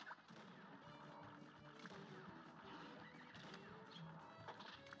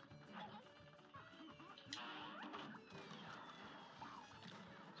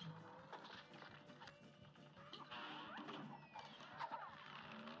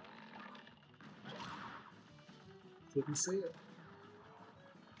 Didn't see it.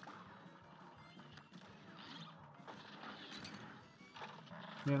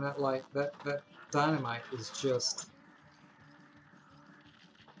 Man, that dynamite is just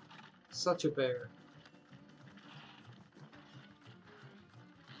such a bear.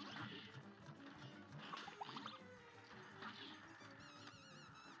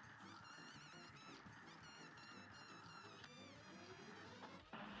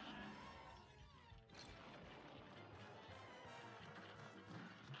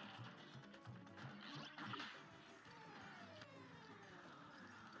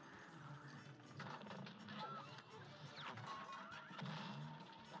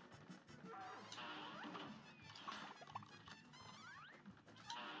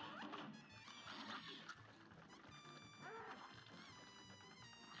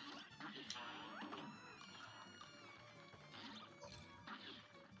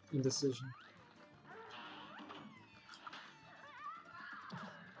 Indecision.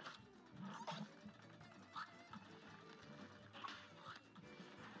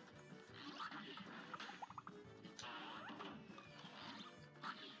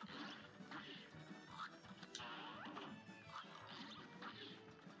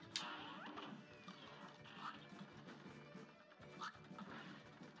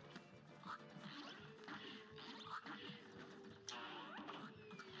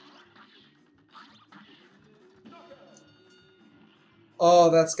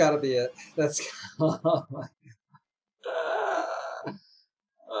 Oh, that's got to be it. That's. Oh, my.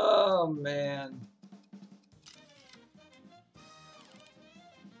 Oh man.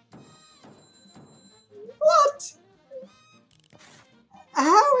 What?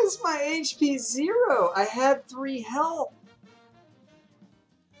 How is my HP 0? I had 3 health.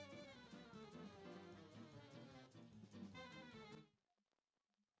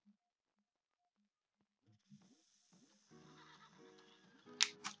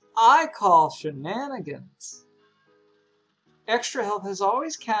 I call shenanigans. Extra health has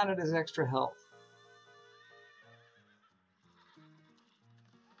always counted as extra health.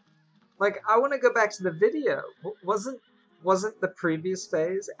 Like, I want to go back to the video. Wasn't the previous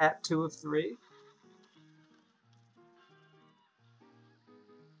phase at 2 of 3?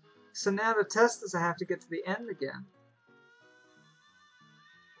 So now to test this, I have to get to the end again.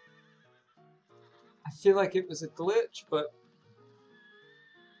 I feel like it was a glitch, but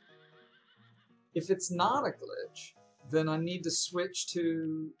if it's not a glitch, then I need to switch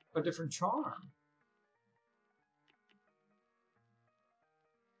to a different charm.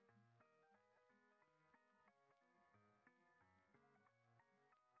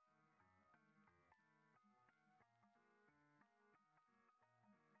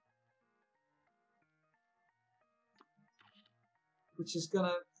 Which is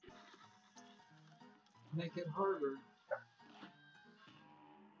gonna make it harder.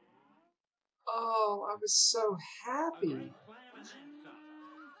 Oh, I was so happy.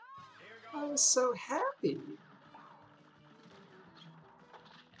 I was so happy.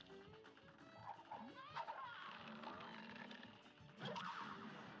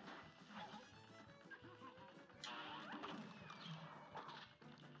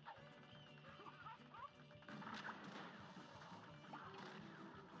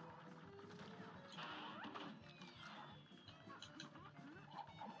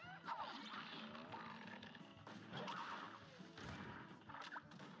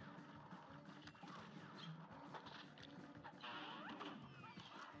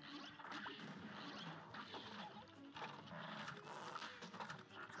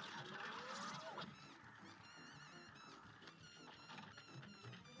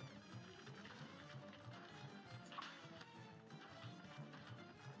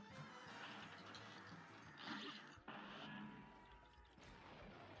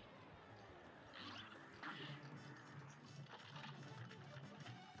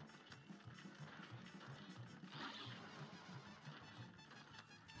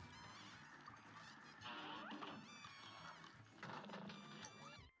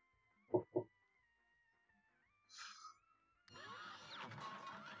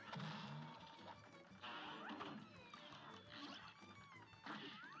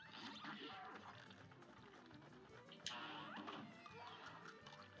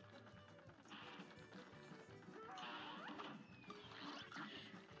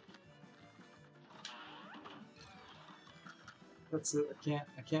 That's it.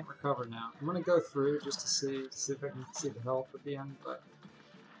 I can't recover now. I'm gonna go through just to see if I can see the health at the end, but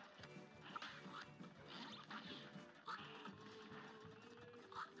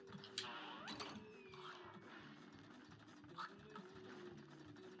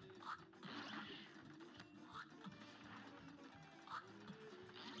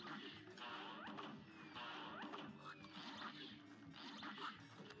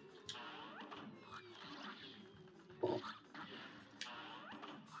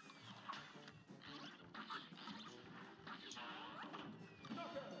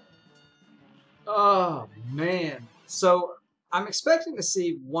oh man. So I'm expecting to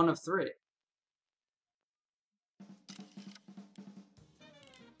see one of three.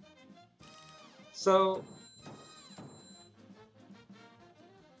 So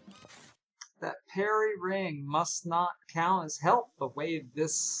that parry ring must not count as health the way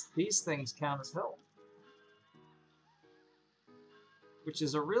these things count as health. Which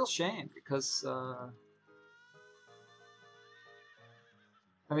is a real shame because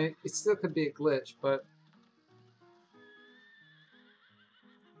I mean it still could be a glitch, but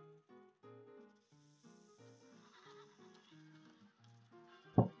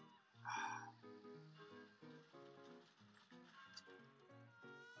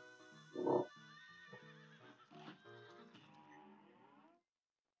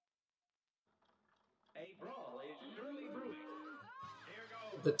A brawl is surely brewing. Here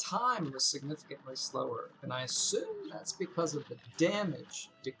goes. the time was significantly slower, and I assume that's because of the damage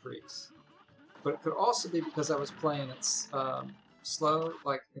decrease. But it could also be because I was playing it slow,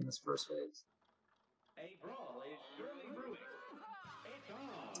 like in this first phase. A brawl is surely brewing. It's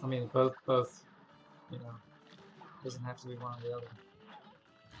on. I mean, both, you know, doesn't have to be one or the other.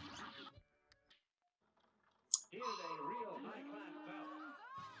 Here's a real high-class bout.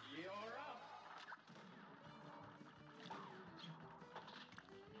 You're up.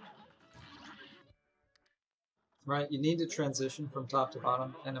 Right, you need to transition from top to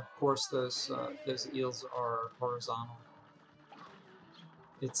bottom, and of course those eels are horizontal.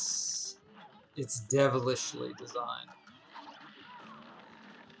 It's devilishly designed.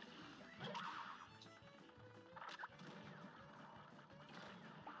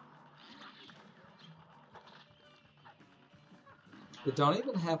 They don't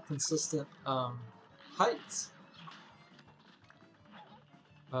even have consistent heights,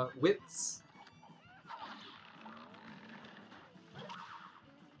 widths.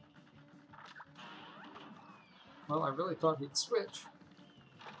 Well, I really thought he'd switch.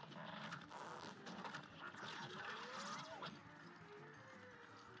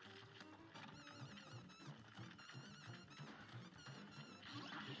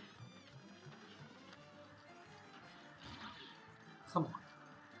 Come on.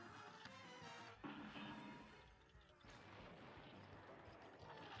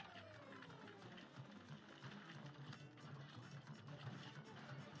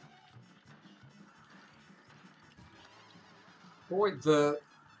 Boy,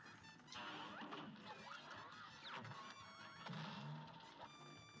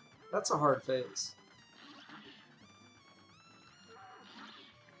 that's a hard phase.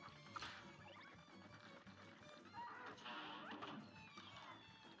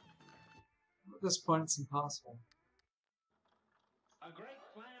 At this point, it's impossible. A great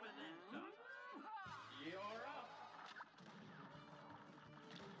slam and then some. You're up.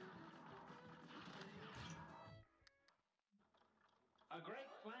 A great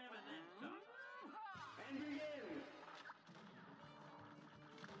slam and then some. And begin.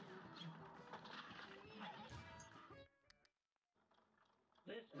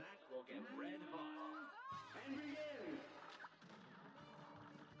 This match will get red hot. And begin.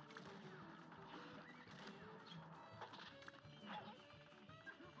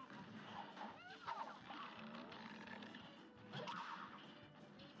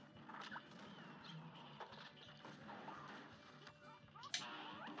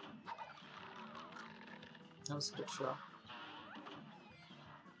 That was a good shot.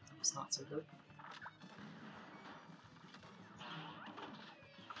 It's not so good.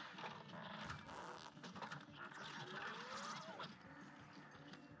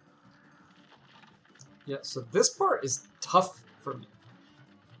 Yeah, so this part is tough for me.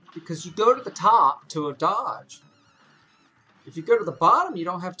 Because you go to the top to a dodge. If you go to the bottom, you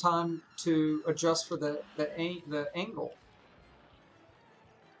don't have time to adjust for the angle.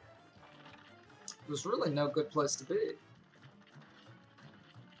 There's really no good place to be.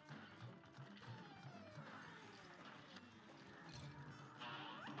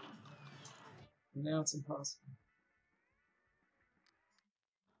 Now it's impossible.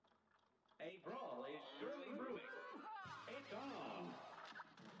 A brawl is surely brewing. It's on.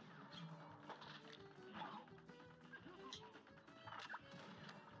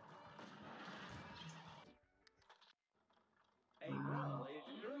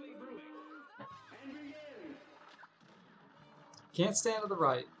 Can't stand to the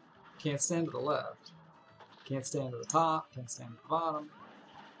right. Can't stand to the left. Can't stand to the top. Can't stand to the bottom.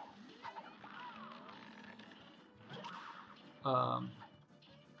 I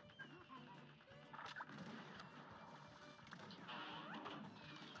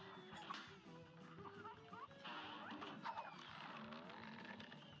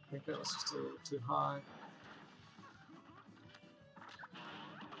think that was just a little too high.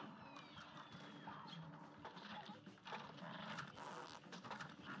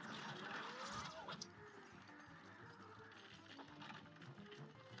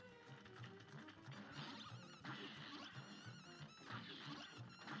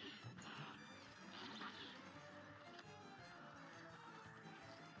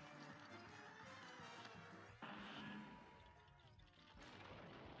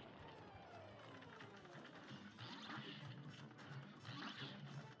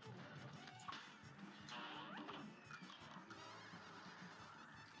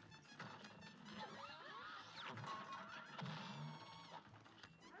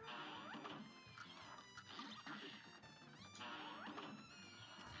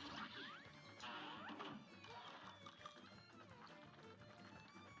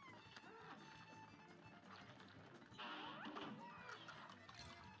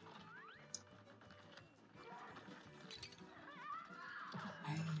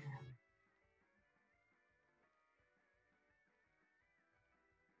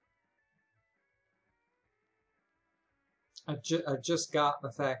 I just got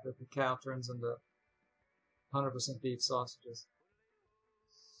the fact that the cow turns into 100% beef sausages.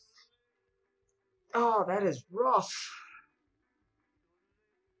 Oh, that is rough.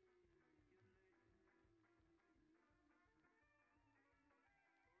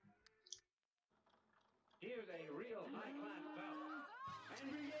 Here's a real high-class bout.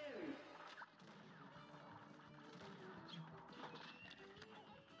 And begin.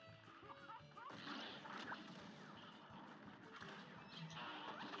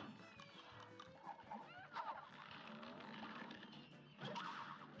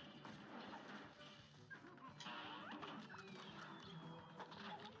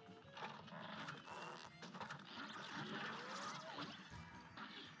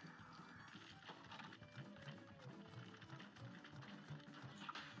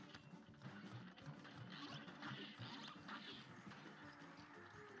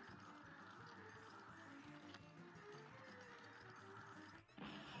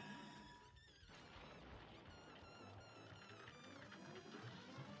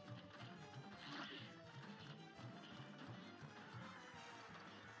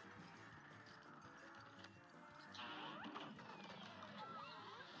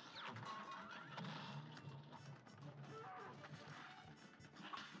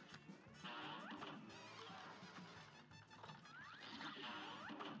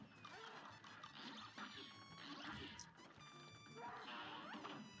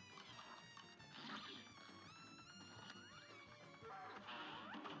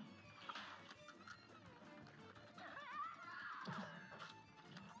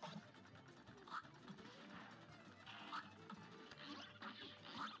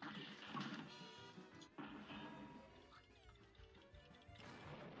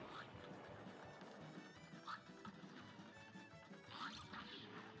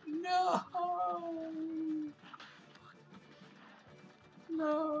 No!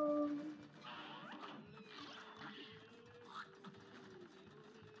 No!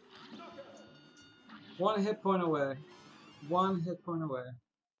 One hit point away. One hit point away.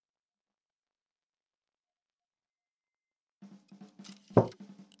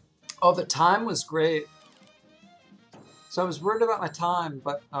 Oh, the time was great. So I was worried about my time,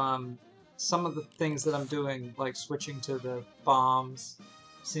 but some of the things that I'm doing, like switching to the bombs,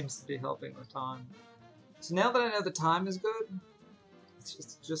 seems to be helping the time. So now that I know the time is good,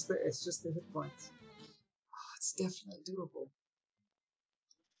 it's just the hit points. Oh, it's definitely doable.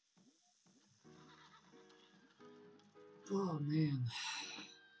 Oh man.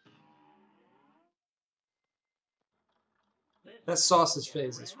 That sausage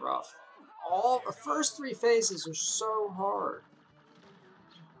phase is rough. All the first three phases are so hard.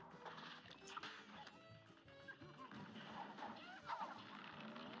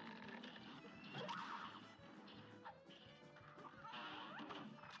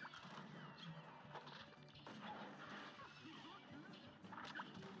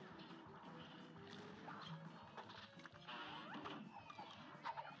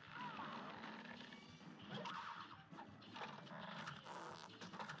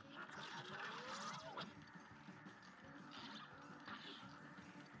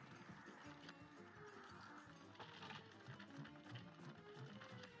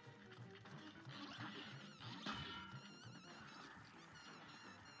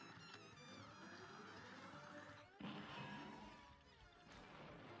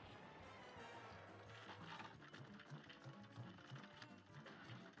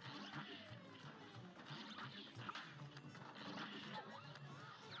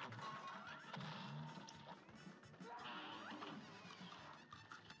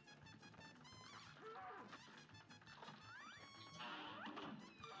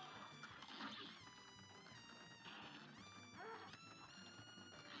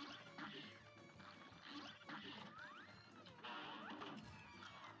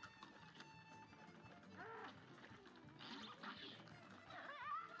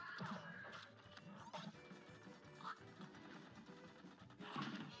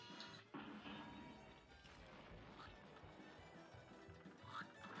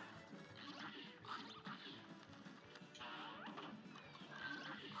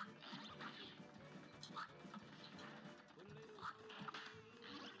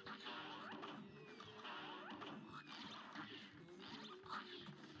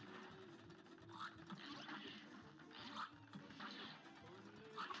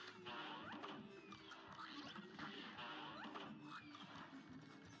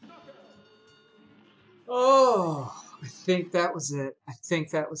 Oh, I think that was it. I think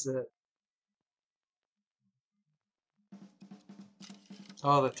that was it.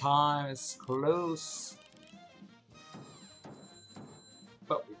 Oh, the time is close.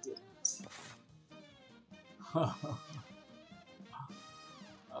 But we didn't.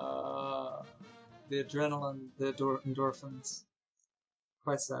 The adrenaline, the endorphins,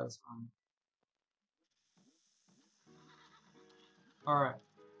 quite satisfying. Alright,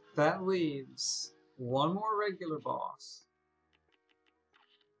 that leaves one more regular boss.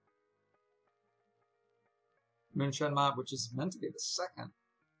 Moonshine Mob, which is meant to be the second.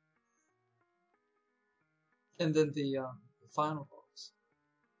 And then the final boss.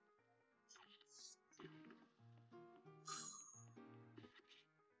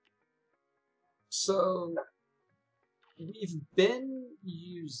 So, we've been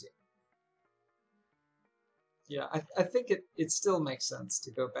using... Yeah, I think it still makes sense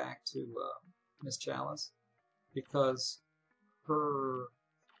to go back to Miss Chalice, because her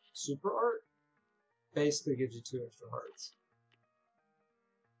super art basically gives you 2 extra hearts.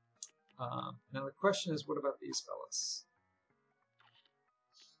 Now the question is, what about these fellas?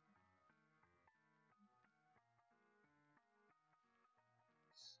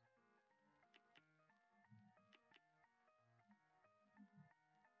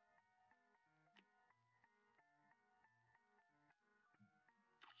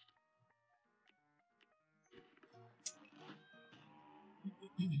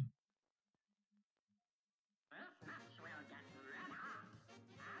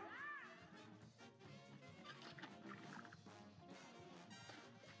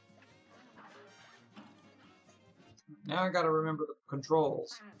 Now I gotta remember the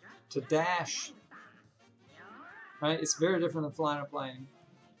controls. To dash, right? It's very different than flying a plane.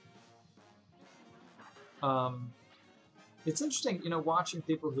 It's interesting, you know, watching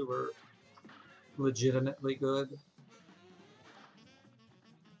people who are legitimately good,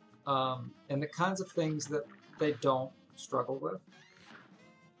 and the kinds of things that they don't struggle with.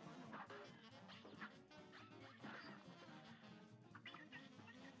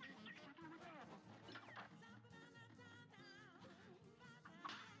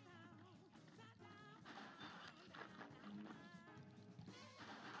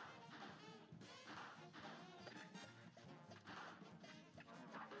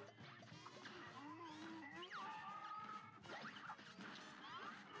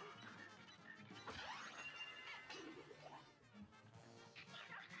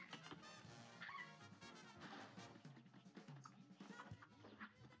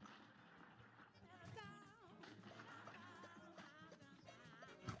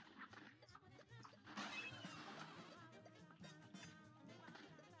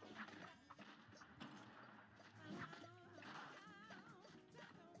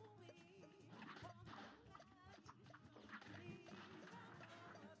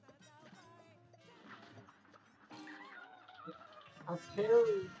 I've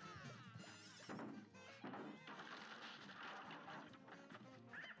parried.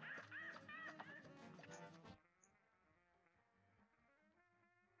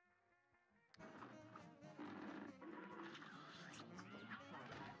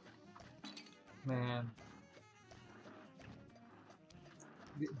 Man.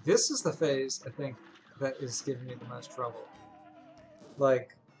 This is the phase, I think, that is giving me the most trouble.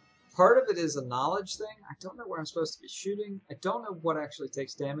 Like, part of it is a knowledge thing. I don't know where I'm supposed to be shooting. I don't know what actually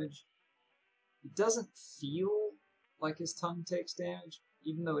takes damage. It doesn't feel like his tongue takes damage,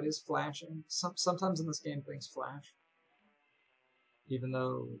 even though it is flashing. Sometimes in this game things flash, even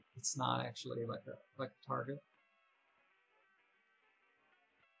though it's not actually like a target.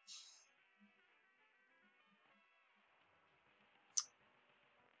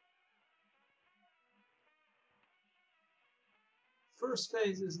 First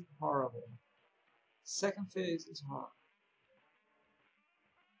phase isn't horrible. Second phase is hard.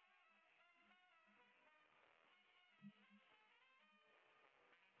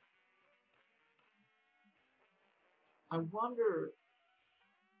 I wonder...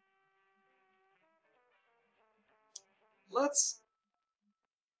 Let's...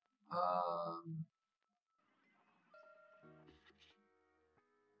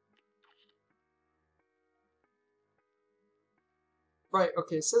 Right,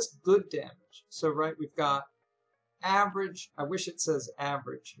 okay, it says good damage. So, right, we've got average. I wish it says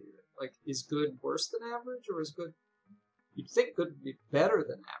average here. Like, is good worse than average, or is good... You'd think good would be better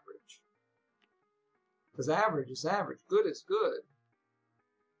than average. Because average is average. Good is good.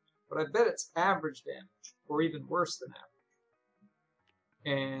 But I bet it's average damage, or even worse than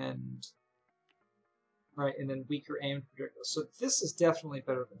average. And... Right, and then weaker aimed projectiles. So this is definitely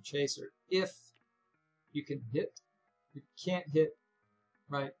better than Chaser, if you can hit. You can't hit,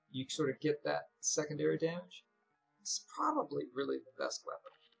 right? You sort of get that secondary damage. It's probably really the best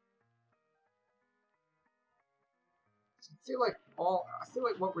weapon. So I feel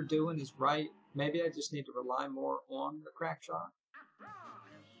like what we're doing is right. Maybe I just need to rely more on the crack shot.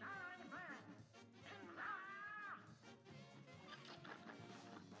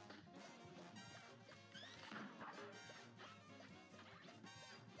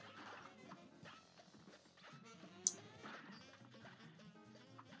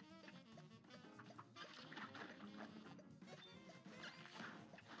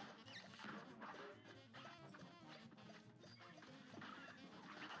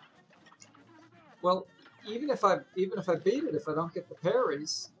 Well, even if I beat it, if I don't get the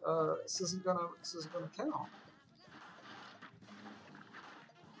parries, this isn't gonna count.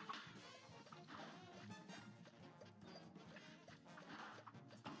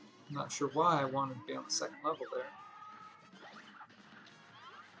 I'm not sure why I wanted to be on the second level there.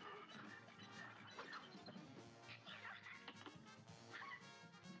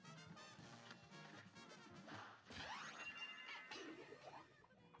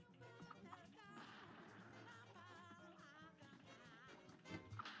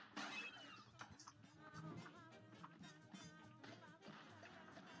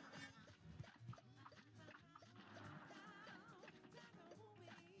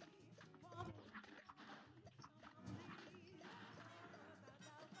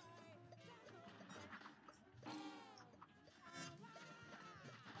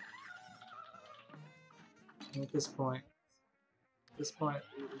 And at this point, it's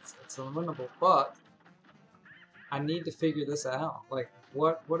unwinnable. But I need to figure this out. Like,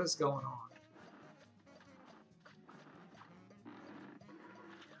 what is going on?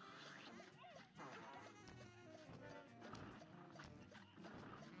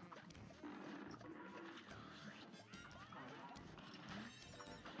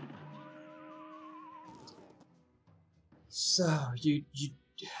 So you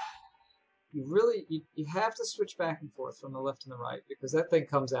really have to switch back and forth from the left and the right because that thing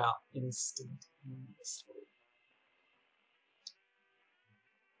comes out instantaneously.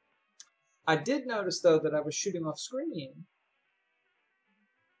 I did notice though that I was shooting off screen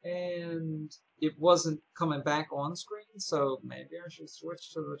and it wasn't coming back on screen, so maybe I should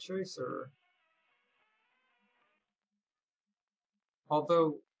switch to the chaser.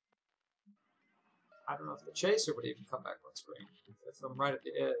 Although I don't know if the chaser would even come back on screen if I'm right at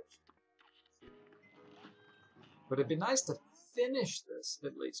the edge. But it'd be nice to finish this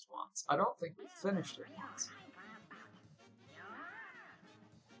at least once. I don't think we finished it once.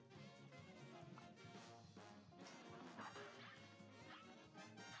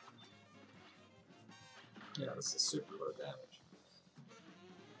 Yeah, this is super low damage.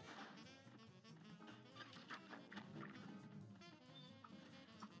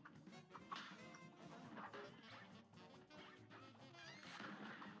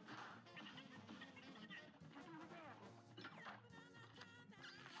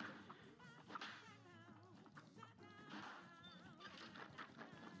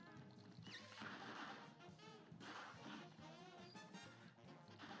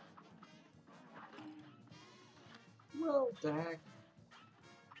 Well, dag.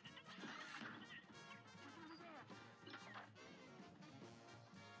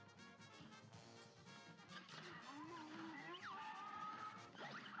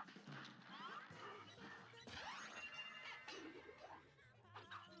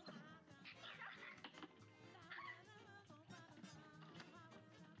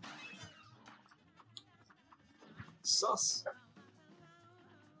 Sus.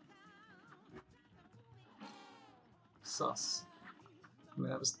 Sus. I mean,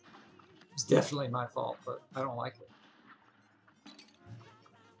 that was definitely my fault, but I don't like it.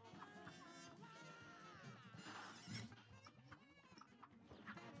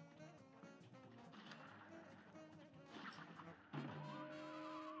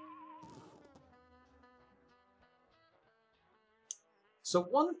 So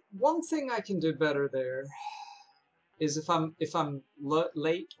one thing I can do better there is if I'm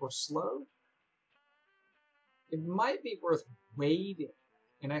late or slow, it might be worth waiting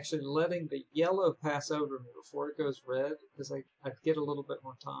and actually letting the yellow pass over me before it goes red, because I'd get a little bit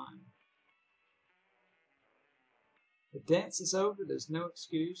more time. The dance is over, there's no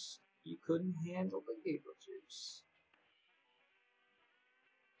excuse. You couldn't handle the giggle juice.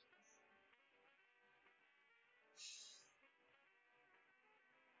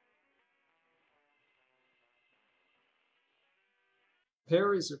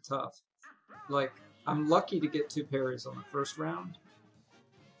 Parries are tough. Like, I'm lucky to get 2 parries on the first round.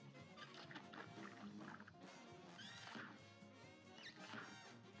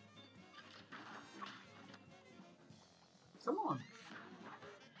 Come on.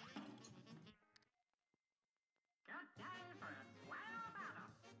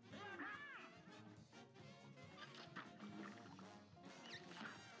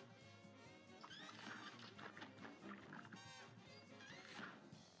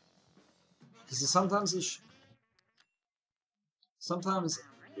 Because sometimes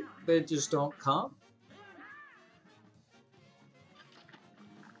they just don't come.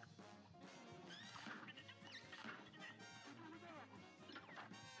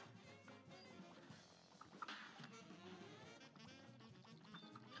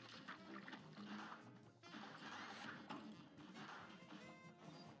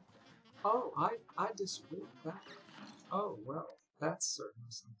 Oh, I disagree with that. Oh, well, that's certainly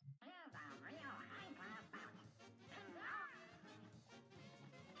something.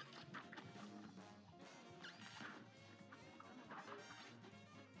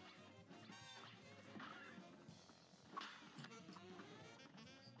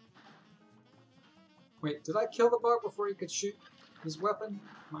 Wait, did I kill the bug before he could shoot his weapon?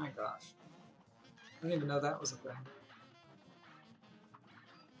 My gosh. I didn't even know that was a thing.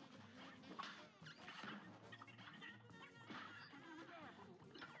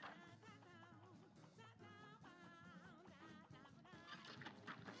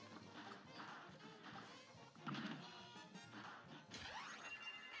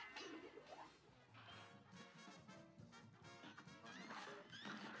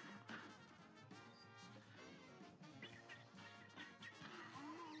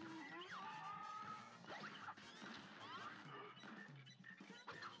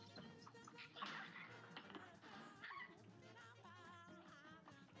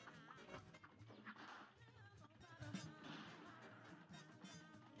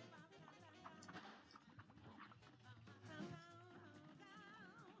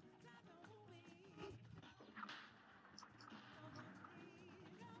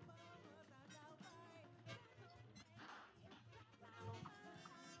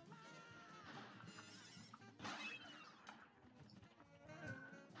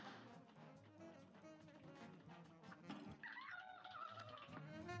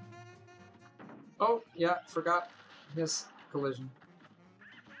 Oh, yeah, forgot his collision.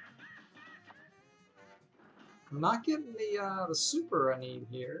 I'm not getting the super I need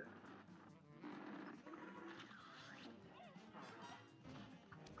here.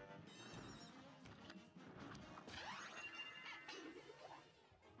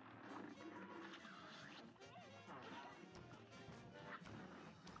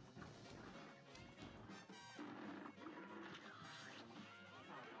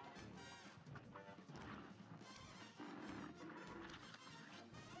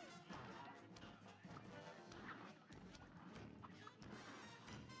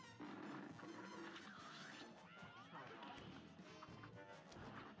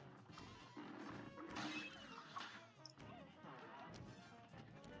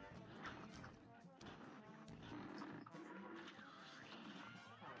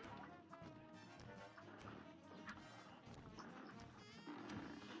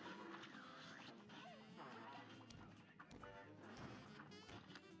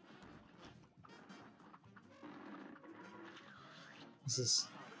 This is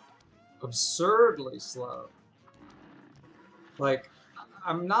absurdly slow. Like,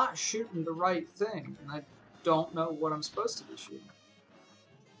 I'm not shooting the right thing, and I don't know what I'm supposed to be shooting.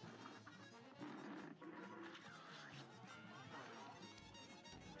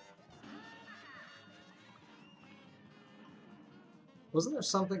 Wasn't there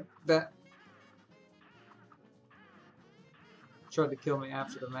something that tried to kill me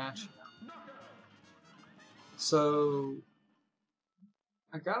after the match? So,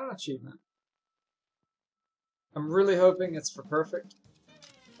 I got an achievement. I'm really hoping it's for perfect.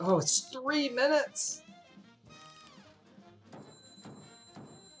 Oh, it's 3 minutes!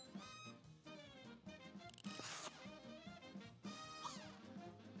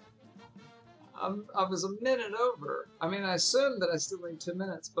 I was a minute over. I mean, I assumed that I still need 2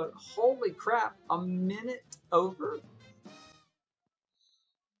 minutes, but holy crap, a minute over?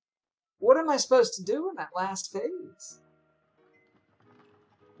 What am I supposed to do in that last phase?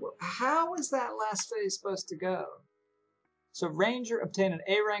 How is that last phase supposed to go? So Ranger obtain an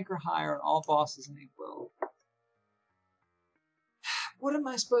A rank or higher on all bosses in Inkwell. What am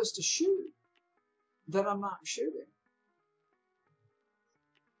I supposed to shoot that I'm not shooting?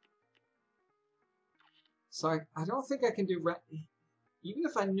 So I don't think I can do... Even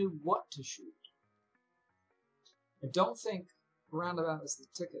if I knew what to shoot, I don't think roundabout is the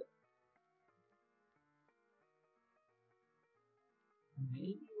ticket.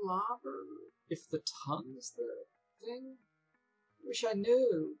 Maybe lava? If the tongue is the thing? I wish I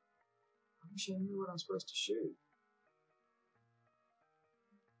knew. I wish I knew what I'm supposed to shoot.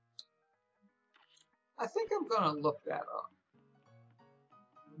 I think I'm gonna look that up.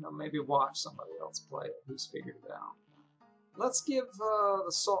 You know, maybe watch somebody else play it who's figured it out. Let's give the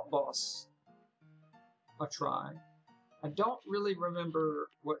Salt Boss a try. I don't really remember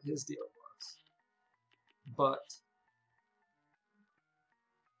what his deal was, but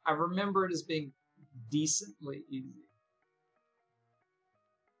I remember it as being decently easy.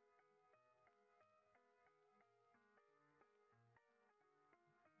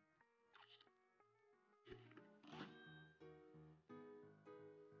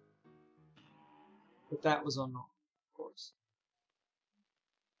 But that was unknown, of course.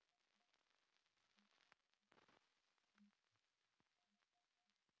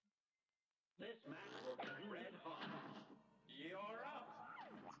 This match will be red hot. You're up.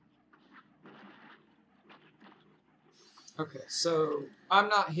 Okay, so I'm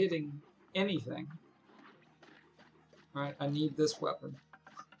not hitting anything. Right? I need this weapon.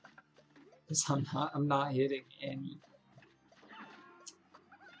 Because I'm not hitting anything.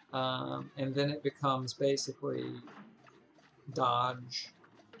 And then it becomes basically dodge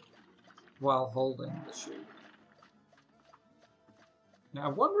while holding the shoot. Now I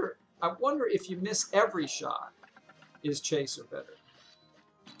wonder if you miss every shot, is Chaser better?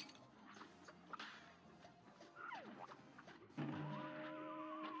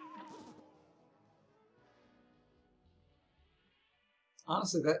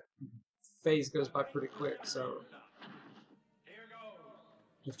 Honestly, that phase goes by pretty quick, so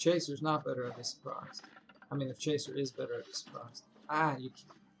if Chaser's not better, I'd be surprised. I mean, if Chaser is better, I'd be surprised. Ah, you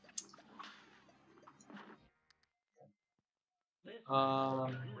can't. La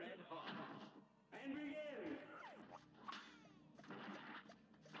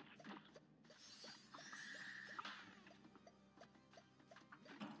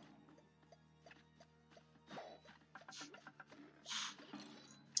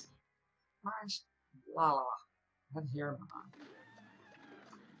la la. I had hair in my eye.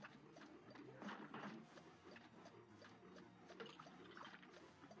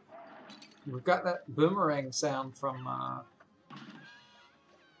 We've got that boomerang sound from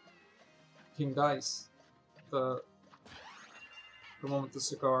King Dice, the one with the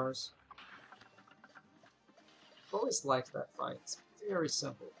cigars. I've always liked that fight. It's very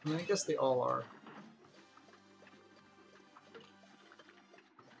simple. I mean, I guess they all are.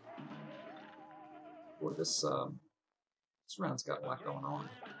 Boy, this round's got a lot going on.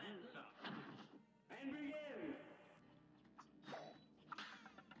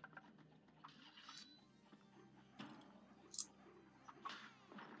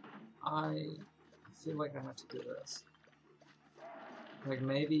 I feel like I have to do this. Like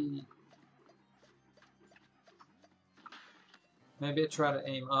maybe I try to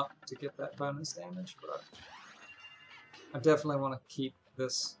aim up to get that bonus damage, but I definitely want to keep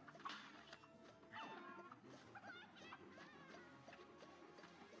this.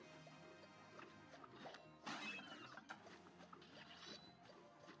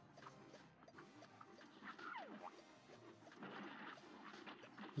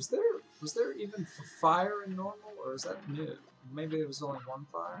 Was there even fire in normal, or is that new? Maybe there was only one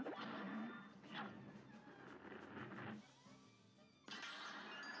fire?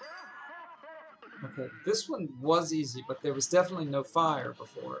 Okay, this one was easy, but there was definitely no fire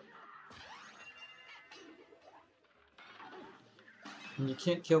before it. And you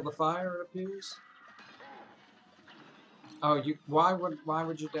can't kill the fire, it appears? Oh, why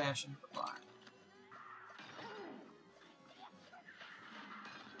would you dash into the fire?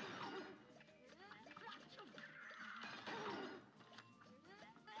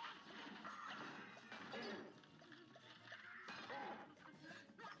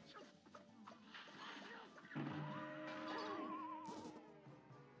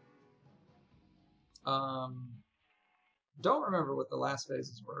 Don't remember what the last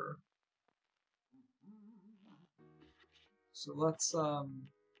phases were. So let's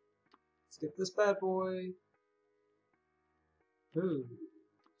get this bad boy. Ooh,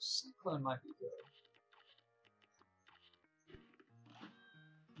 Cyclone might be good.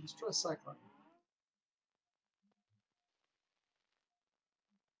 Let's try Cyclone.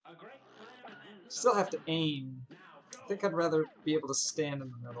 Still have to aim. I think I'd rather be able to stand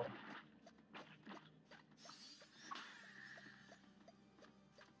in the middle.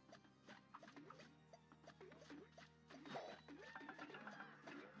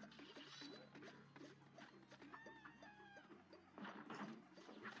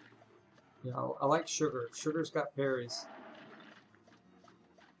 Yeah, I like Sugar. Sugar's got berries.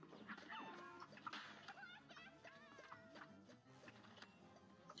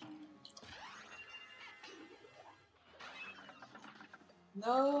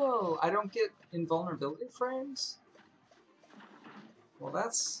 No, I don't get invulnerability frames? Well,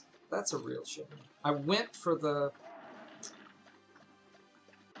 that's a real shame. I went for the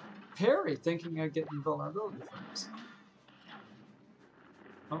parry thinking I'd get invulnerability frames.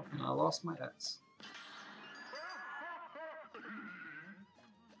 Oh, and I lost my X.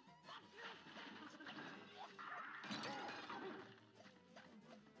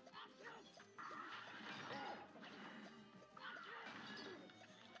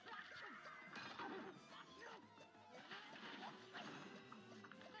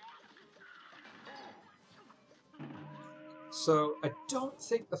 So, I don't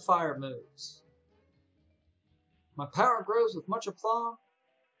think the fire moves. My power grows with much aplomb.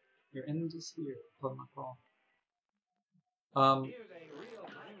 Your end is here, upon my call.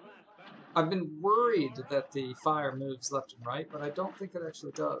 I've been worried that the fire moves left and right, but I don't think it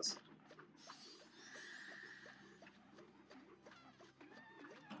actually does.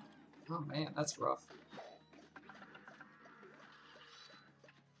 Oh man, that's rough.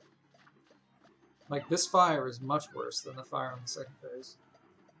 Like, this fire is much worse than the fire on the second phase.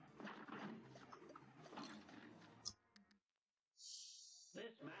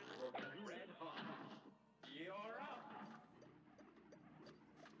 This match will get red hot. You're up.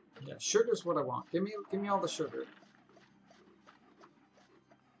 Yeah, sugar's what I want. Give me all the sugar.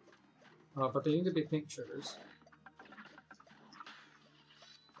 But they need to be pink sugars.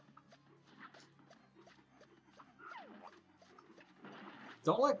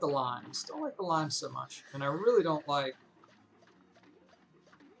 Don't like the limes. Don't like the limes so much. And I really don't like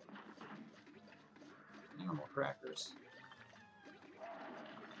animal crackers.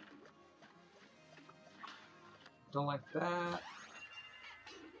 Don't like that.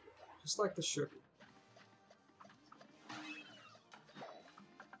 Just like the sugar.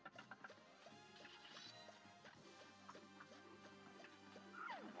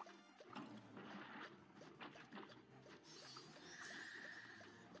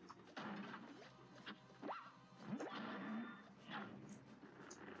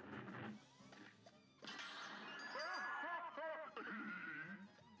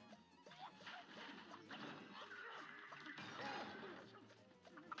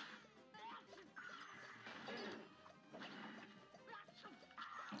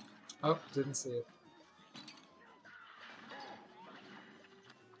 Oh, didn't see it.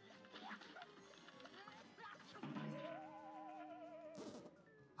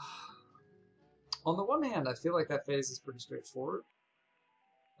 On the one hand, I feel like that phase is pretty straightforward.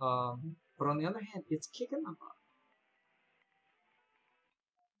 But on the other hand, it's kicking my butt.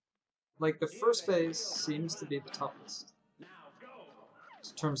 Like, the first phase seems to be the toughest.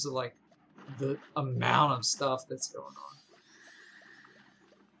 In terms of, like, the amount of stuff that's going on.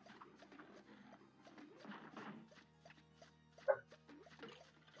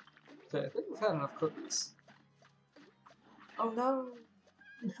 Okay, I think we've had enough cookies. Oh no!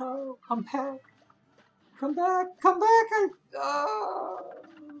 No! Come back! Come back! Come back!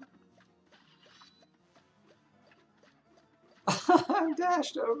 I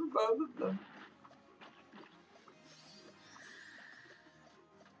dashed over both of them.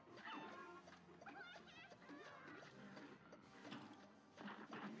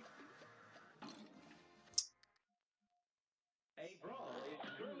 A brawl is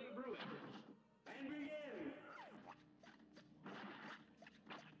surely brewing. And begin.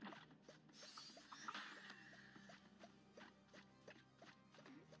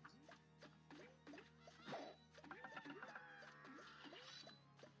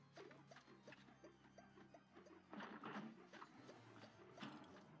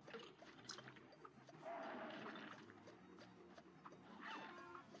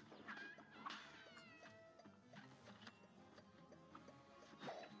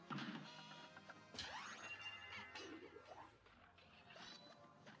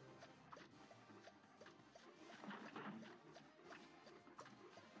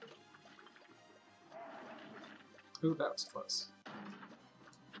 Ooh, that was close.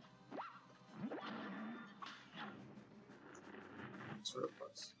 It's real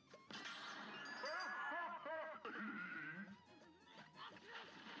close.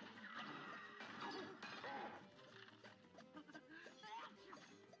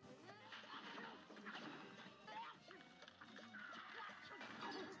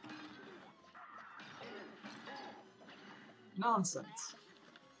 Nonsense.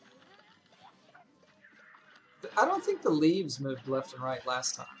 I don't think the leaves moved left and right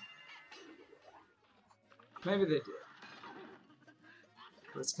last time. Maybe they did.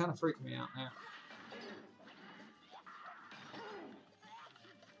 But it's kind of freaking me out now.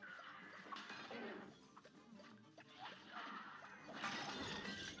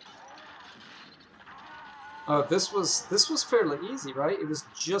 Oh, this was fairly easy, right? It was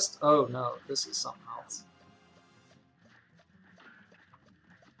just, oh no, this is something else.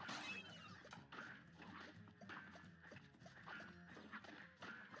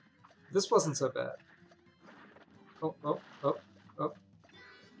 This wasn't so bad. Oh, oh, oh, oh.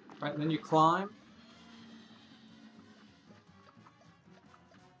 Right, and then you climb.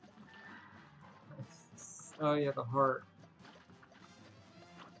 Oh yeah, the heart.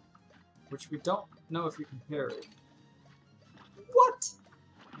 Which we don't know if you can parry. What?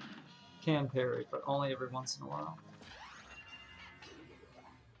 Can parry, but only every once in a while.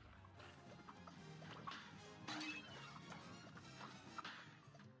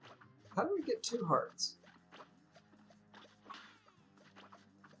 How do we get 2 hearts?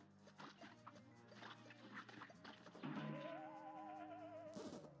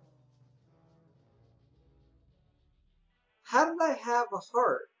 How did I have a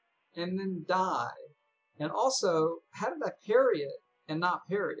heart and then die? And also, how did I parry it and not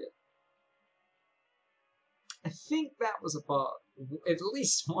parry it? I think that was a bug. At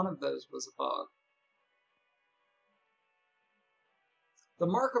least one of those was a bug. The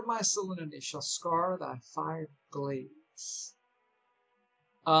mark of my salinity shall scar thy fired glades.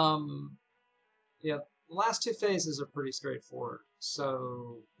 Yeah, the last 2 phases are pretty straightforward,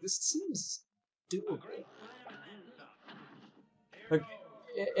 so this seems doable. Like,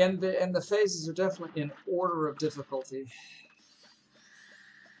 and the phases are definitely in order of difficulty.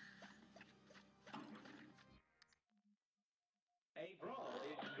 A brawl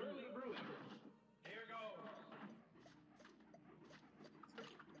is surely brewing. Here goes.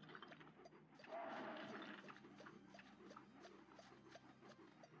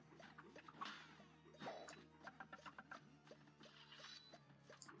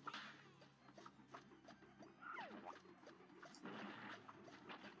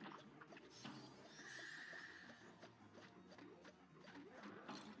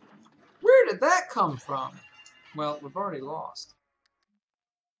 Where did that come from? Well, we've already lost.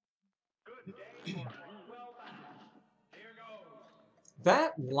 Good day for us. Well done. Here goes.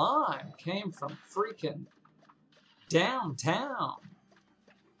 That line came from freaking downtown.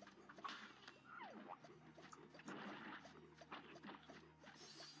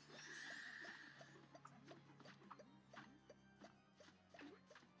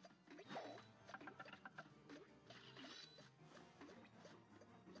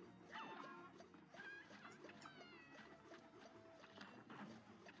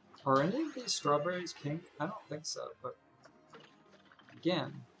 Are any of these strawberries pink? I don't think so, but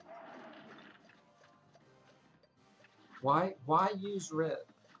again, why use red?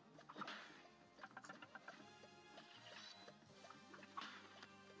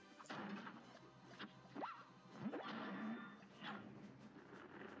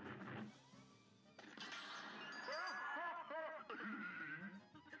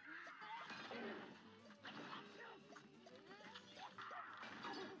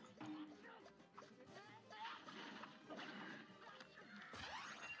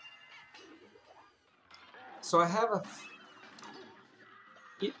 So I have a...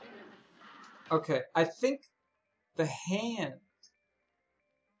 Okay, I think the hand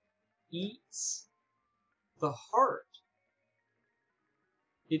eats the heart.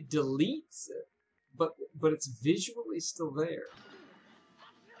 It deletes it, but it's visually still there.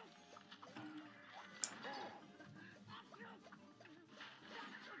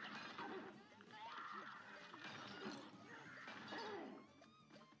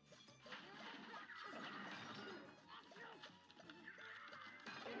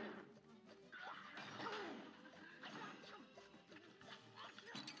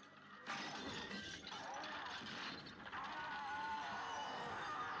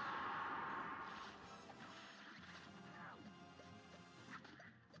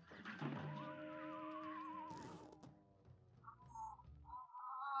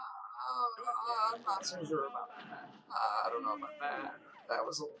 I'm not so sure about that. I don't know about that. That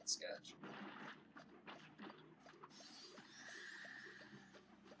was a little sketch.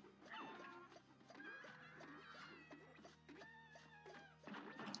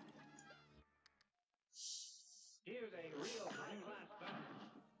 Here's a real high-class start.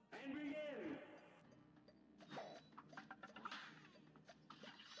 And begin.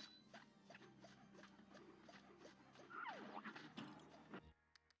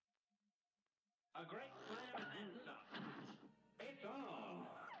 A great slam and stop. It's on.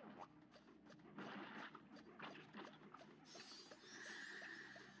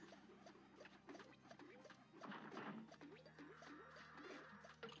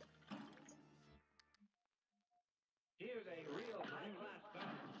 Here's a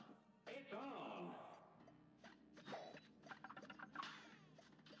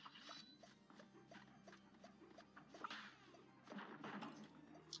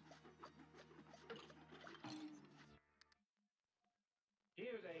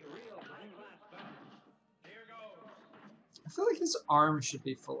Here's a real high-class battle. Here goes. I feel like his arm should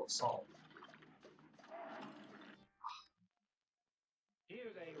be full of salt.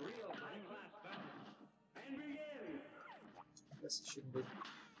 Here's a real high-class battle. And begin. I guess he shouldn't be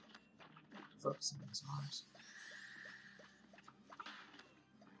focusing on his arms.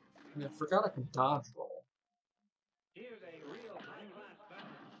 I mean, I forgot I can dodge roll. Here's a real high-class battle.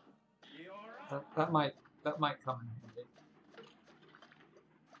 You're up. That might come in handy.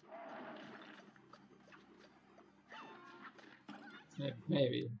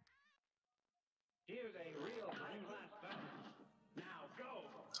 Maybe. Here's a real high-class battle. Now go.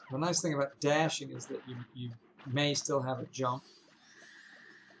 The nice thing about dashing is that you may still have a jump,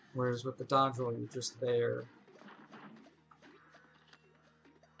 whereas with the dodge roll you're just there.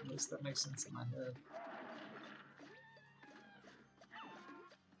 At least that makes sense in my head.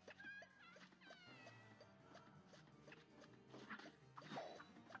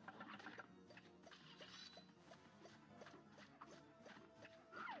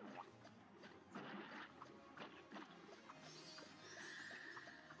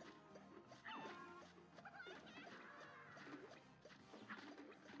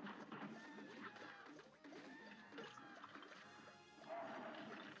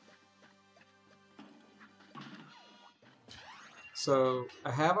 So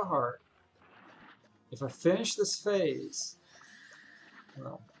I have a heart. If I finish this phase,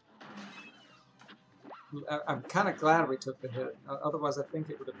 well, I'm kind of glad we took the hit. Otherwise, I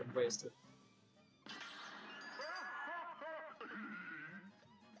think it would have been wasted.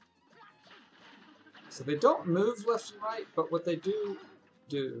 So they don't move left and right, but what they do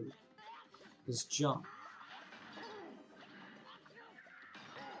is jump.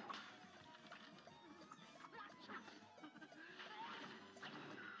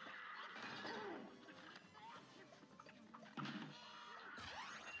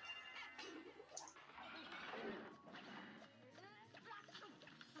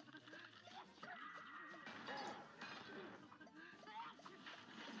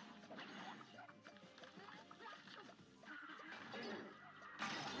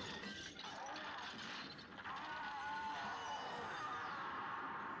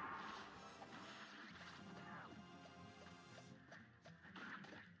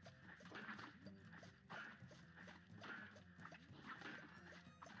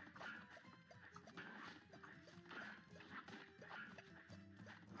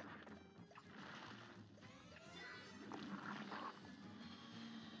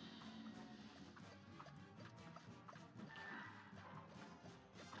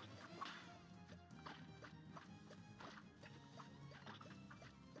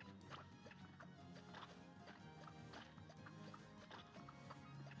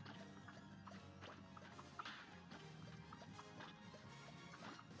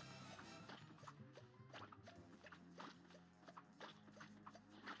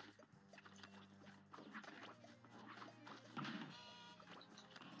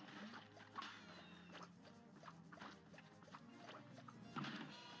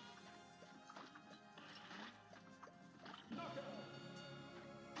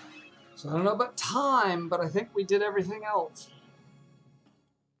 So I don't know about time, but I think we did everything else.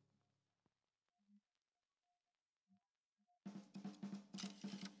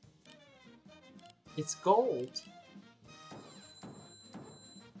 It's gold.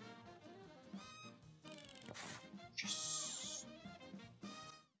 Yes.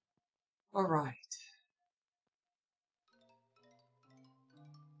 All right.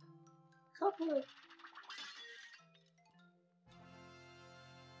 Cuphead.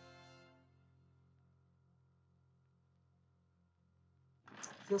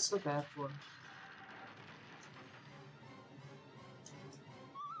 I feel so bad for him.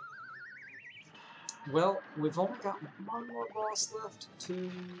 Well, we've only got one more boss left to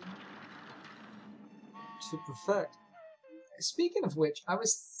perfect. Speaking of which,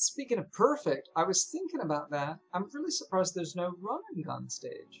 speaking of perfect, I was thinking about that. I'm really surprised there's no run and gun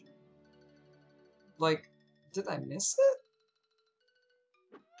stage. Like, did I miss it?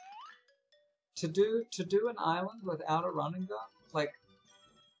 To do an island without a run and gun? Like,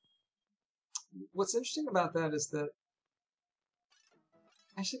 what's interesting about that is that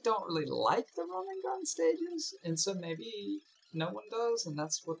I actually don't really like the run and gun stages, and so maybe no one does, and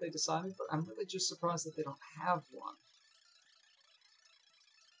that's what they decided, but I'm really just surprised that they don't have one.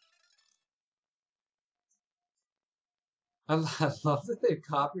 I love that they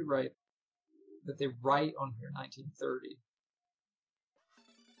copyright, that they write on here 1930.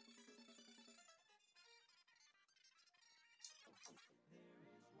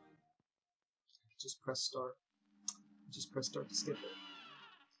 Just press start. Just press start to skip it.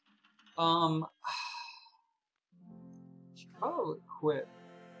 Should probably quit,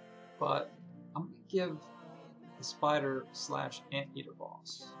 but I'm gonna give the spider slash anteater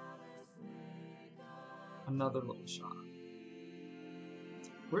boss another little shot.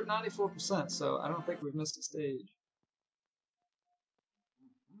 We're at 94%, so I don't think we've missed a stage.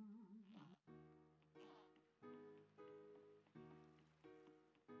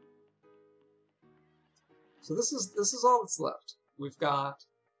 So this is all that's left. We've got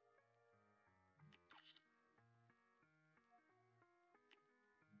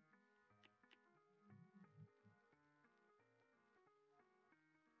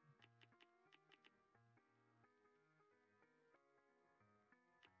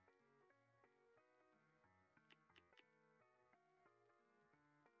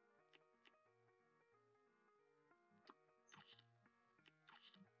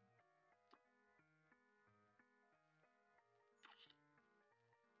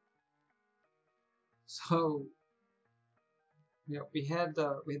so we had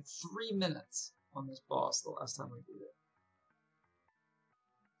 3 minutes on this boss the last time we did it.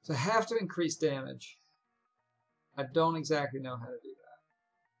 So I have to increase damage. I don't exactly know how to do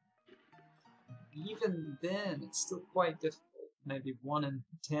that. Even then, it's still quite difficult. Maybe 1 in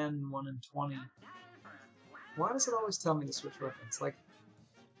 10, 1 in 20. Why does it always tell me to switch weapons? Like,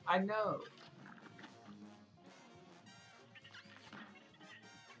 I know.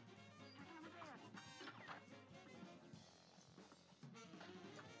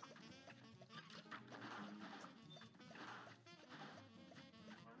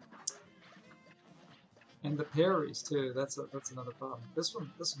 And the parries too. That's another problem. This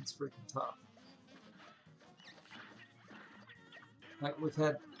one's freaking tough. Like we've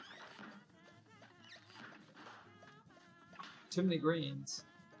had too many greens.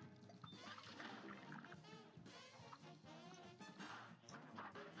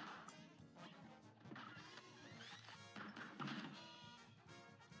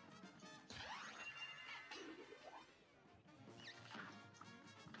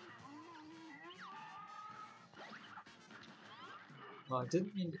 Well, I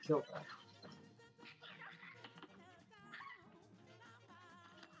didn't mean to kill that.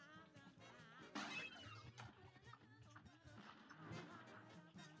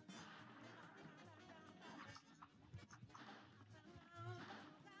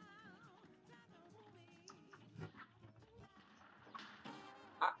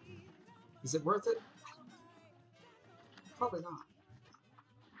 Is it worth it? Probably not.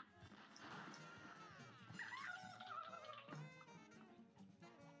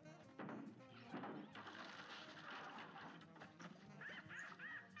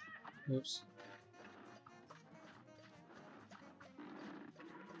 Oops.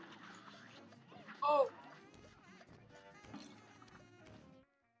 Oh!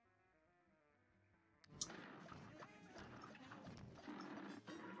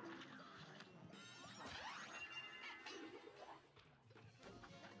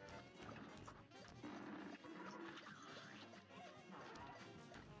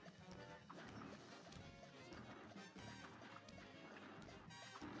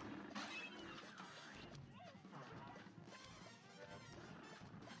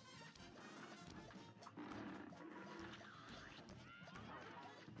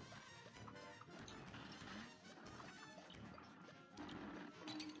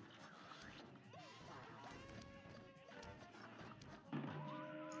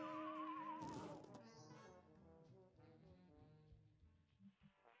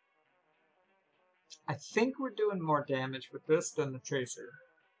 I think we're doing more damage with this than the Tracer.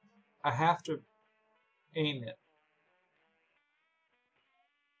 I have to aim it.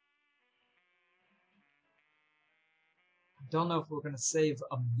 I don't know if we're going to save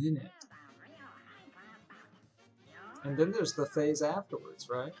a minute. And then there's the phase afterwards,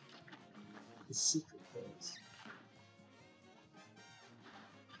 right? The secret phase.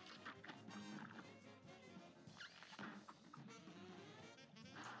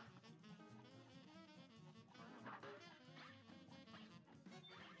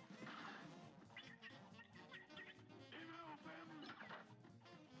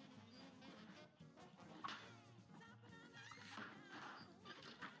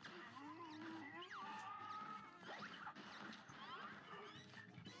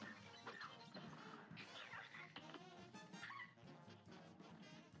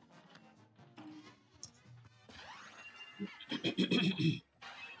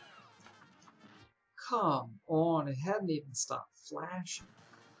 Come on, it hadn't even stopped flashing.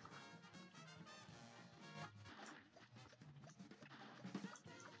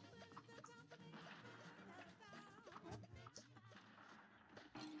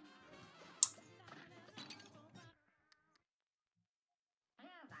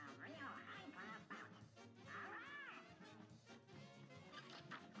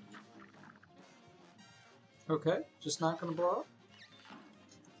 Okay, just not going to blow up.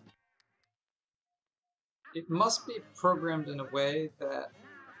 It must be programmed in a way that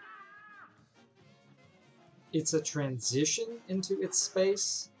it's a transition into its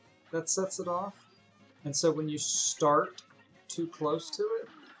space that sets it off. And so when you start too close to it,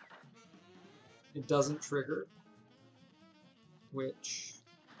 it doesn't trigger, which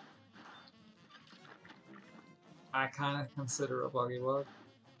I kind of consider a buggy bug.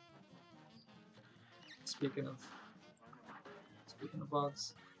 Speaking of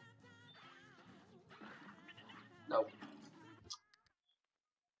bugs. Nope.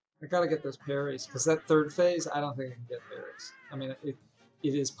 I gotta get those parries, because that third phase, I don't think I can get parries. I mean, it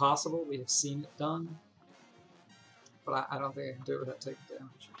is possible, we have seen it done, but I don't think I can do it without taking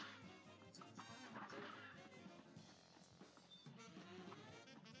damage.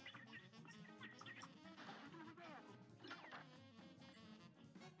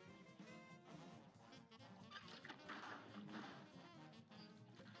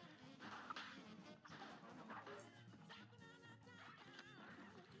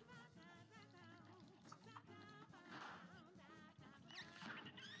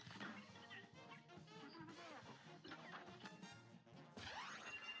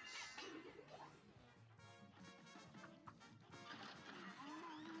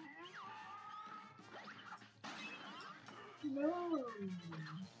 No.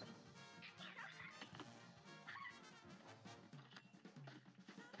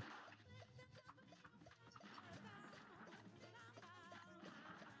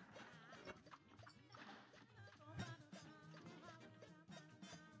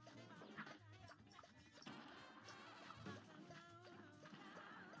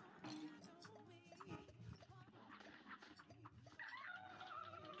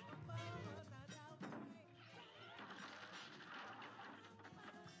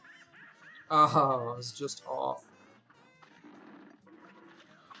 Oh, I was just off.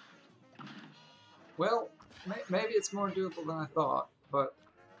 Well, maybe it's more doable than I thought, but...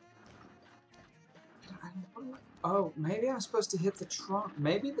 Oh, maybe I'm supposed to hit the trunk.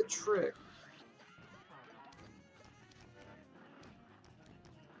 Maybe the trick...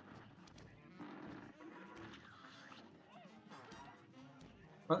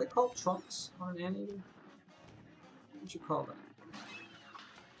 Are they called trunks on an anteater? What would you call them?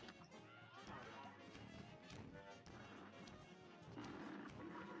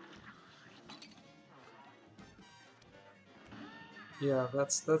 Yeah,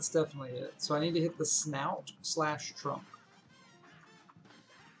 that's definitely it. So I need to hit the snout / trunk.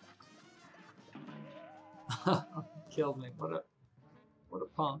 Killed me. What a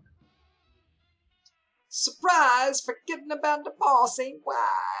punk. Surprise! Forgetting about the boss ain't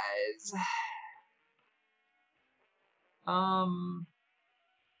wise.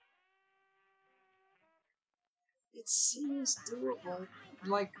 It seems doable.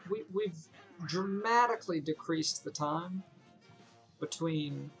 Like we've dramatically decreased the time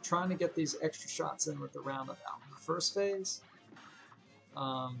between trying to get these extra shots in with the roundabout. First phase,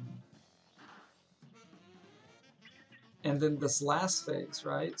 and then this last phase,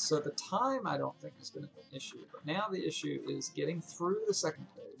 right? So the time I don't think is going to be an issue, but now the issue is getting through the second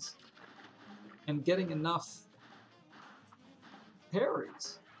phase and getting enough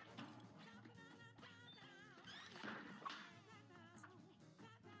parries.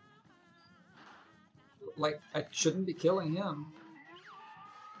 Like, I shouldn't be killing him.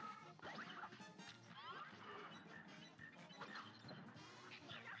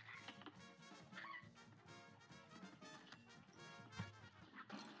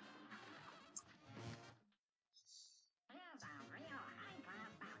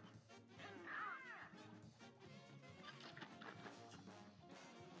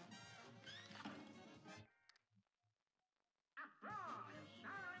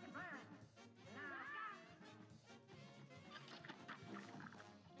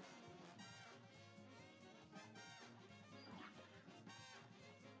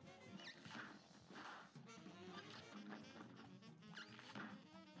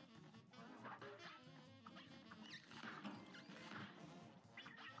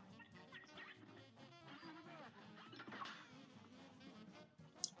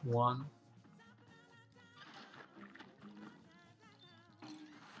 One.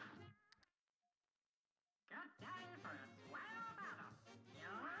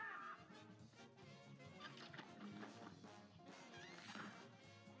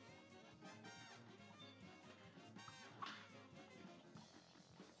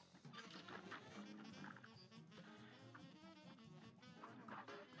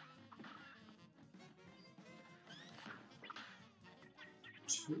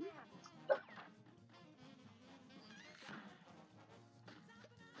 Two.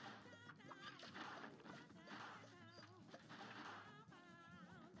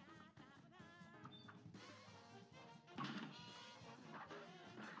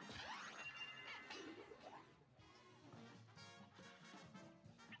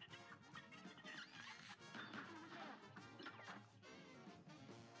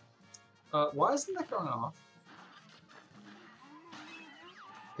 Why isn't that going off?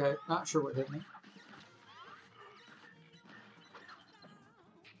 Okay, not sure what hit me.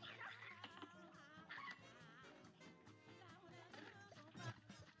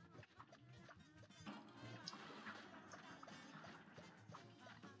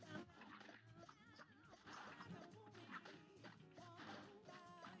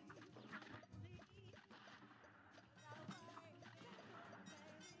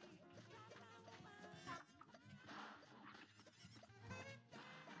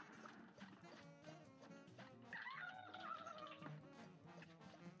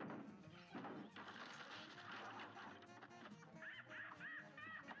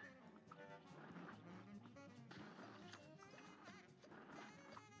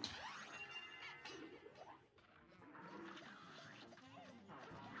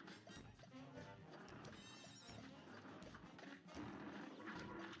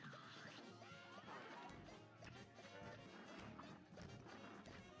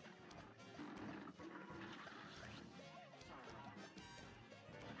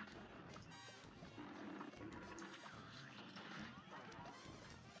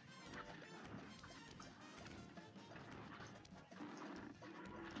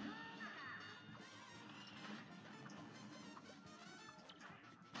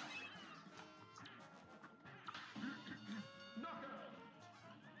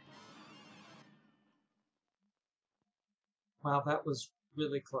 Wow, that was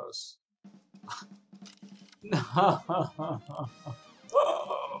really close. No!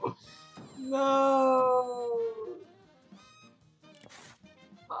 No!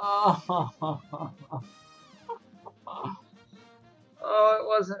 Oh, oh, it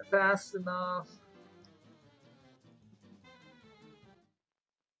wasn't fast enough.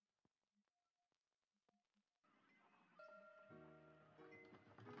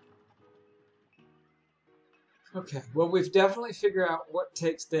 Okay, well, we've definitely figured out what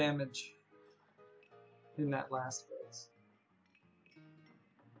takes damage in that last phase.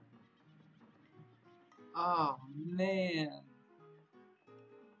 Oh, man.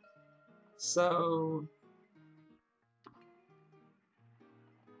 So...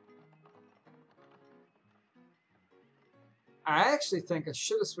 I actually think I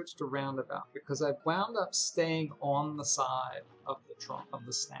should have switched to roundabout because I wound up staying on the side of the trunk of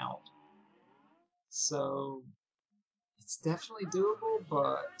the snout. So it's definitely doable,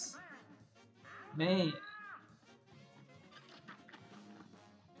 but man.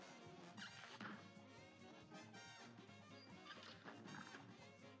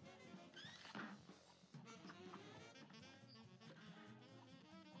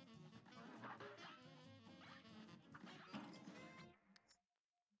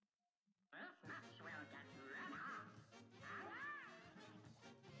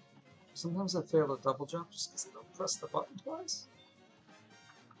 Sometimes I fail to double jump just because I don't press the button twice.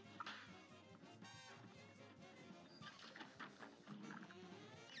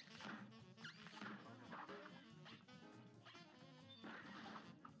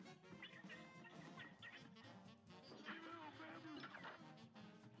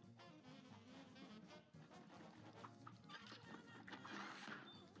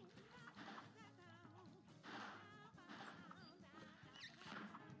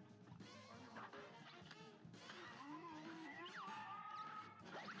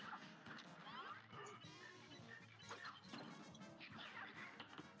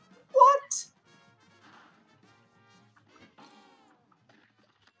 What?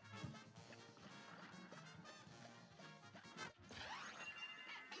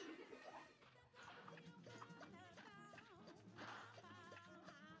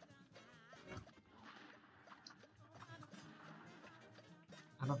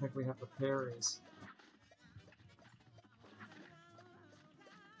 I don't think we have the parries.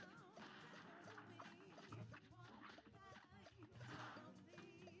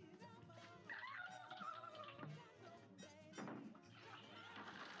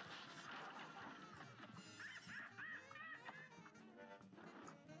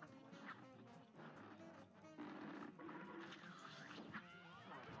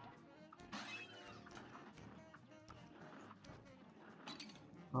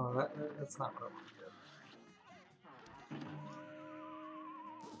 Oh, that's not what I want to do.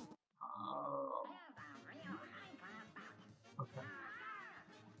 Oh. Okay.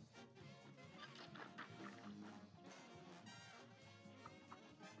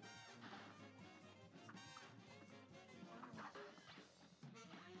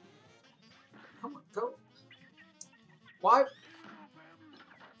 Come on, go. Why?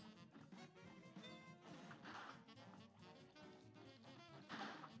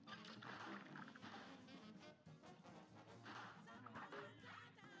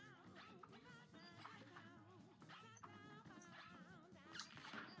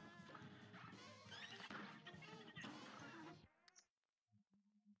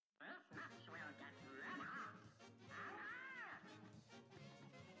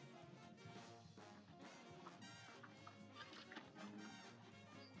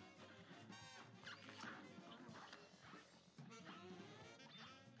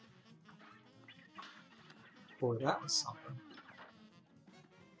 Boy, that was something.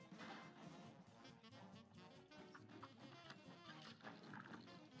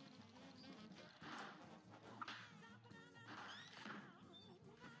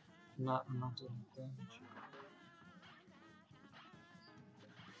 I'm not doing damage.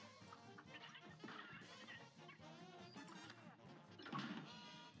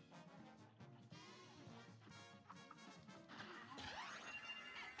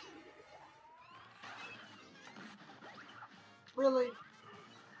 Really?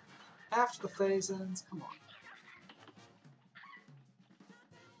 After the phase ends? Come on.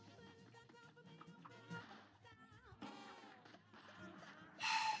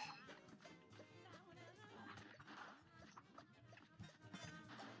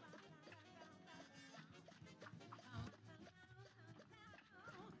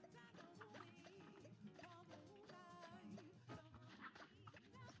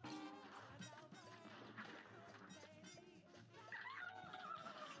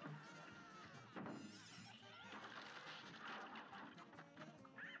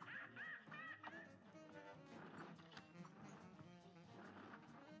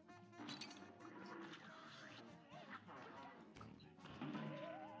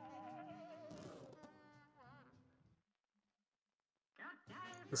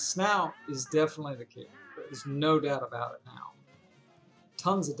 The snout is definitely the key. There's no doubt about it now.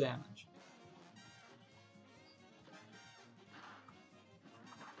 Tons of damage.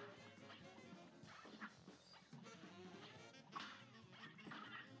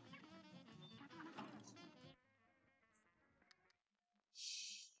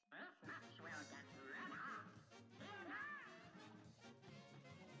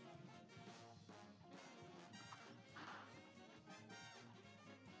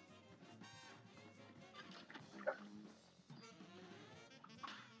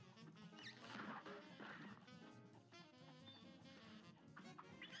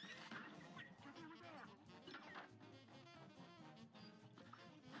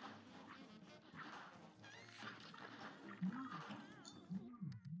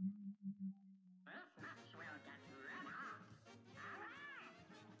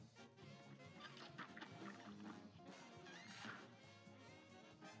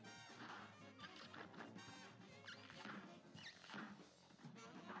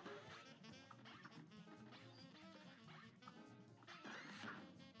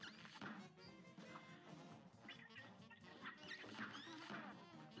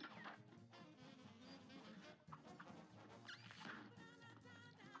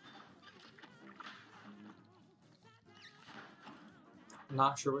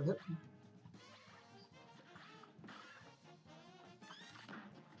 Not sure what hit me.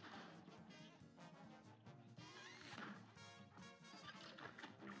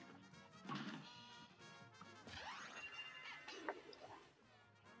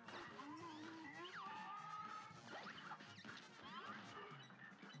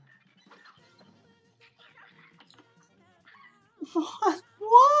 What?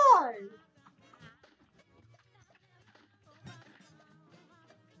 Why?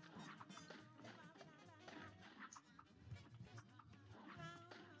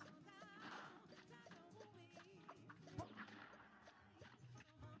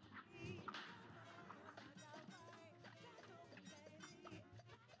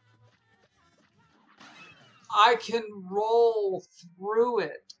 I can roll through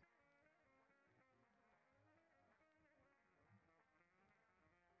it.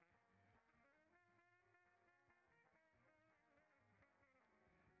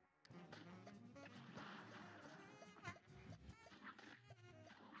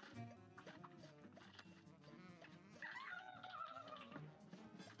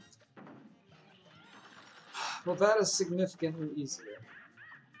 Well, that is significantly easier.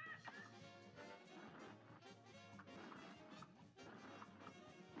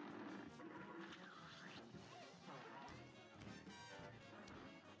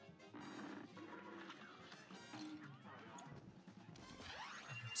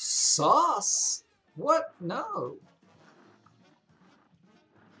 Sauce? What? No.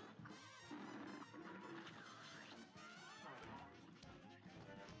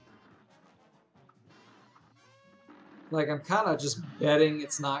 Like, I'm kind of just betting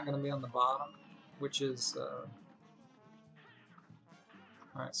it's not going to be on the bottom, which is...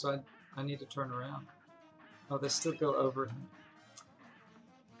 Alright, so I need to turn around. Oh, they still go over him.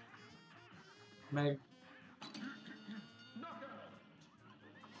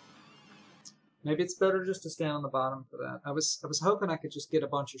 Maybe it's better just to stand on the bottom for that. I was hoping I could just get a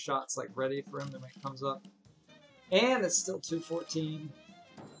bunch of shots like ready for him when it comes up. And it's still 214.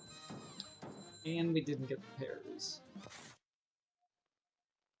 And we didn't get the parries.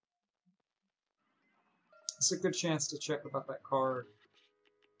 It's a good chance to check about that card.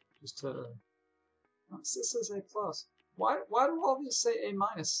 Just to... Oh, this says A+. Why do all these say A-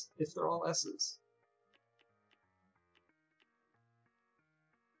 if they're all S's?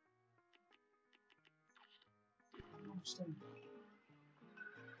 I don't understand.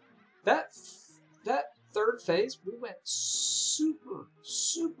 That third phase, we went super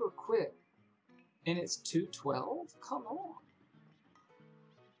quick. And it's 2:12? Come on.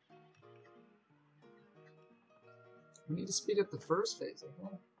 We need to speed up the first phase, I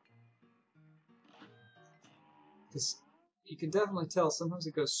think. Because you can definitely tell sometimes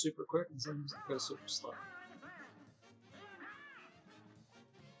it goes super quick and sometimes it goes super slow.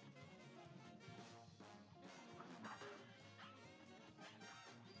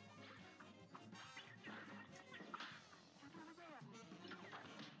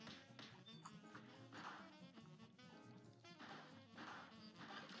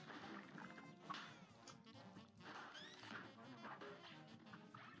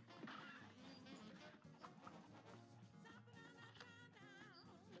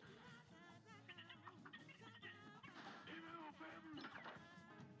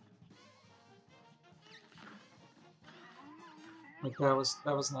 Like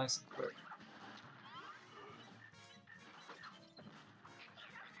that was nice and quick.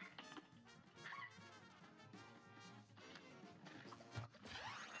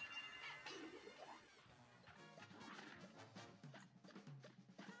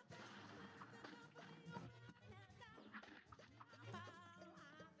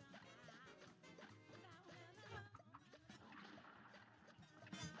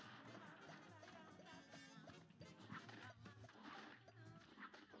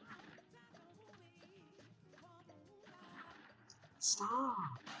 Stop.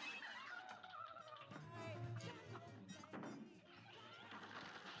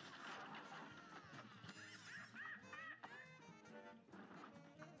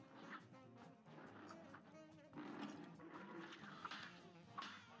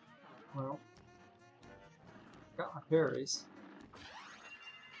 Well, got my parries.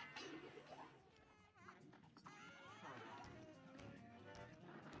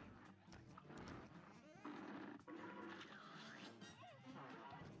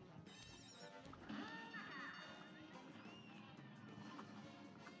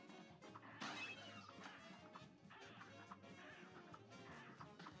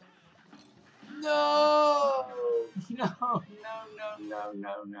 No! No.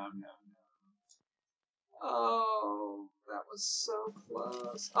 Oh, that was so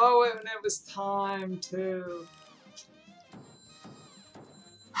close. Oh, and it was time too.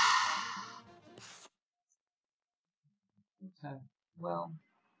 Okay, well.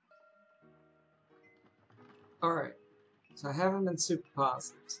 Alright, so I haven't been super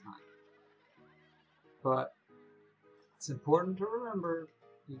positive tonight. But it's important to remember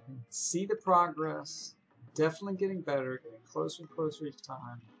you can see the progress, definitely getting better, getting closer and closer each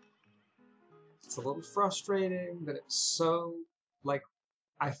time. It's a little frustrating, but it's so, like,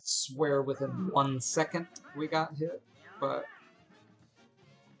 I swear within 1 second we got hit, but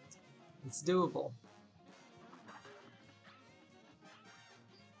it's doable.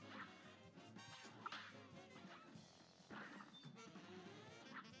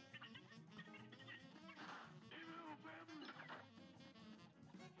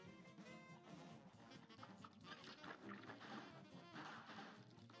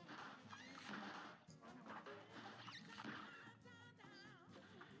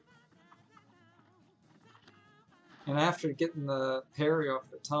 And after getting the parry off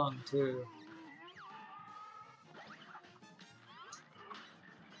the tongue, too.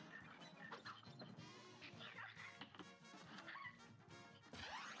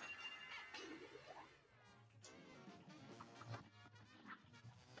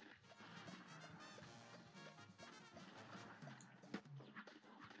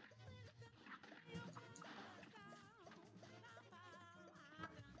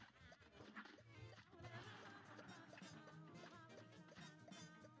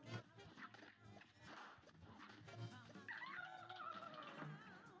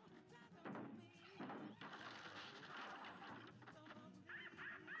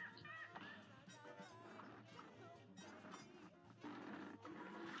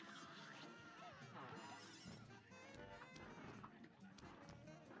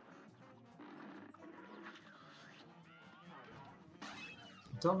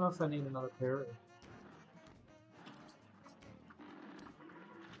 Don't know if I need another parry.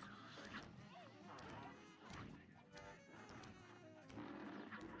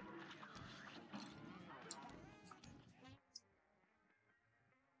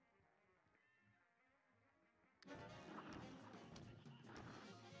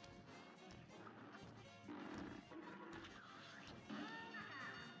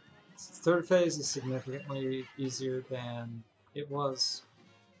 Third phase is significantly easier than it was.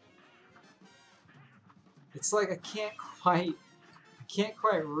 It's like I can't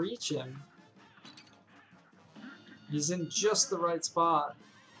quite reach him. He's in just the right spot.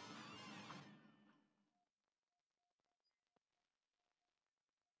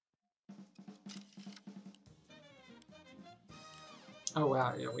 Oh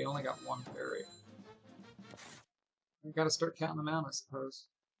wow, yeah, we only got one parry. We gotta start counting them out, I suppose.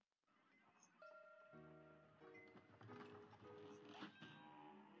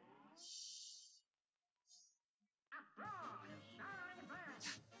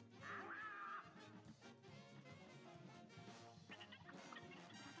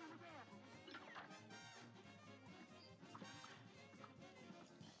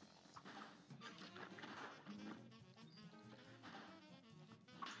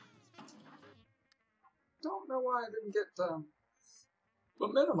 Don't know why I didn't get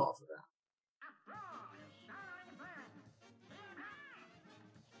momentum off of that.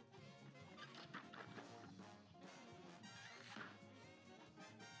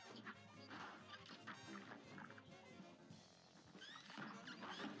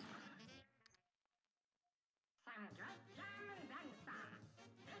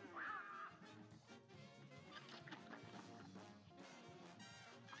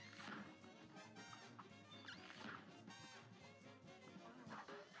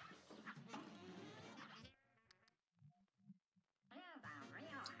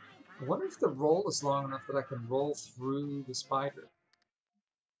 I wonder if the roll is long enough that I can roll through the spider.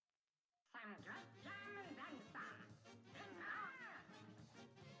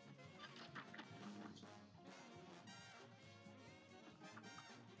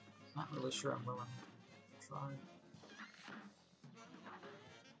 Not really sure I'm willing to try.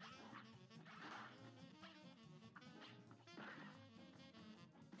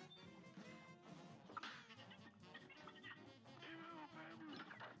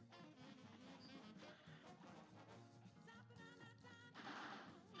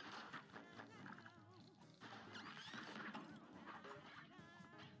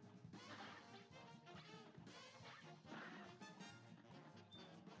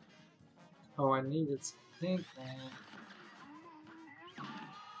 Oh, I needed some pink, man. I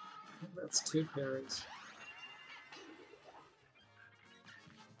think that's 2 parries.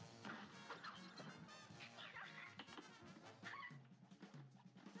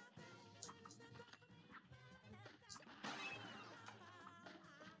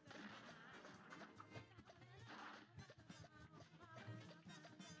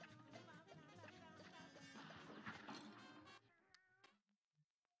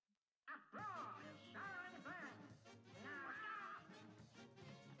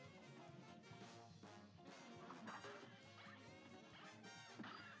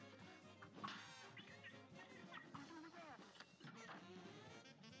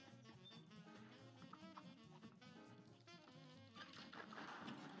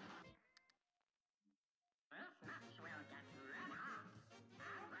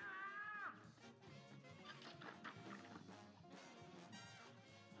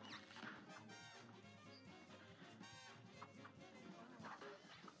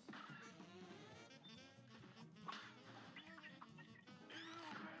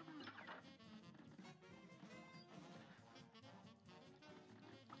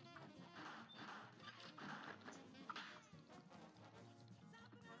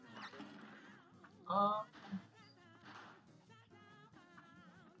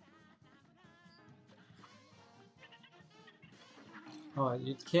 Oh,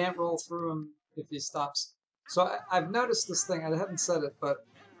 you can't roll through him if he stops. So I've noticed this thing. I haven't said it, but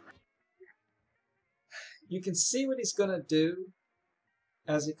you can see what he's going to do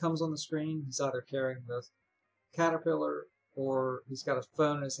as he comes on the screen. He's either carrying the caterpillar or he's got a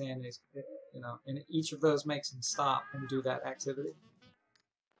phone in his hand. And he's, and each of those makes him stop and do that activity.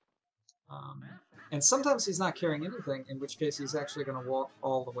 And sometimes he's not carrying anything, in which case he's actually going to walk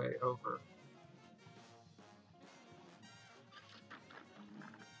all the way over.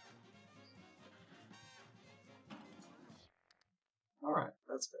 All right,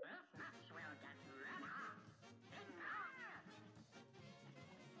 that's good.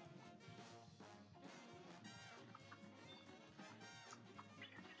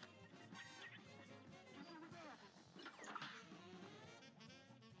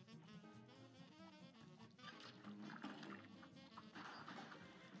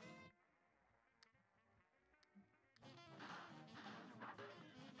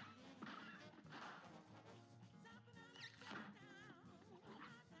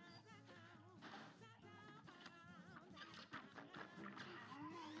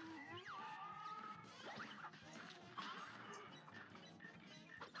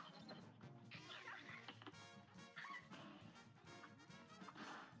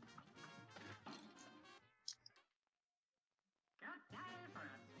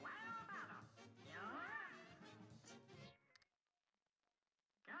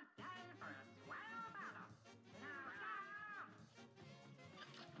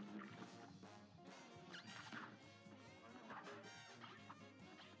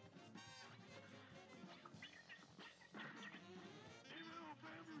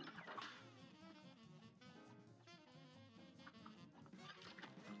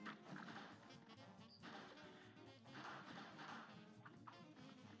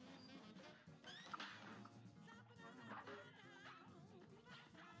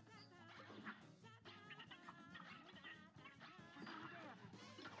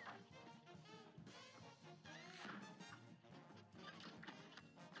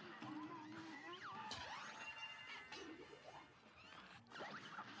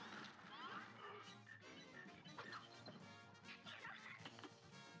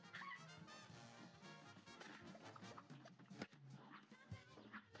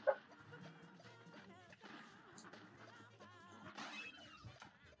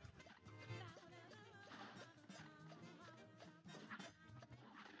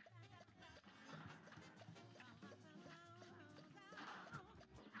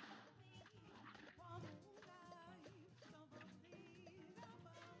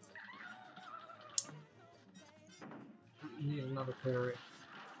 another parry.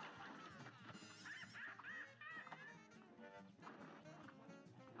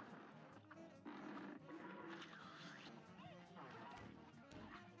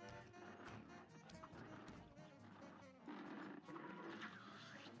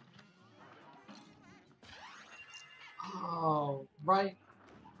 Oh, right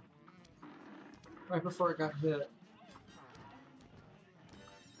before it got hit.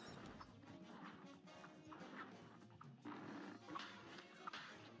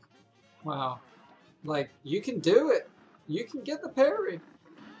 Wow. Like, you can do it. You can get the parry.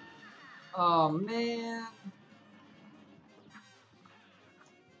 Oh, man.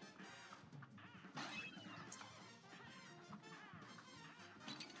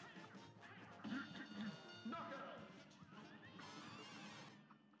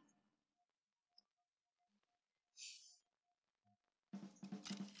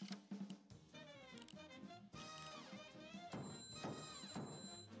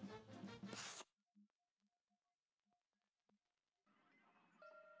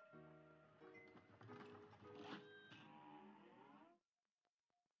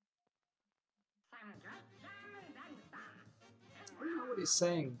 I don't know what he's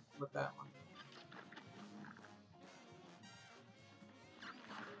saying with that one.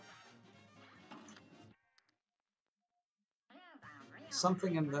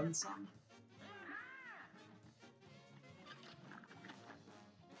 Something and then some.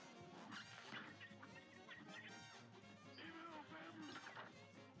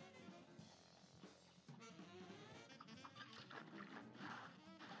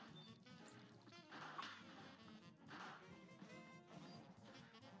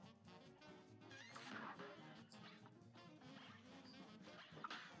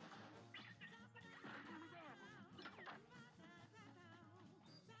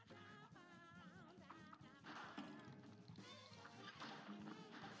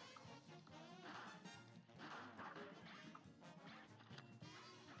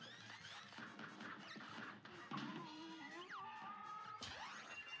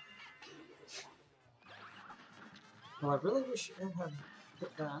 Well, I really wish it had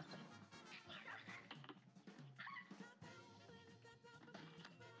hit that.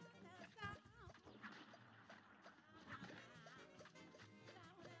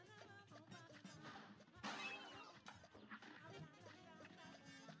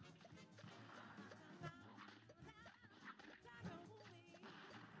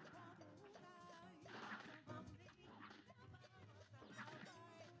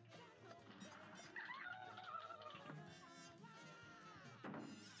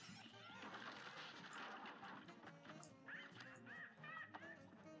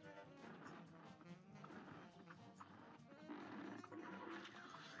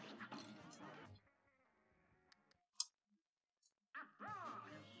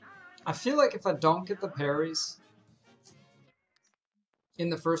 I feel like if I don't get the parries in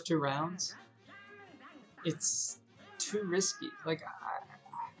the first 2 rounds, it's too risky. Like,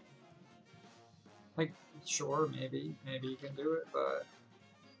 sure, maybe you can do it, but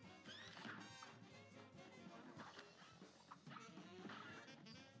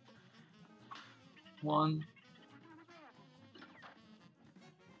one.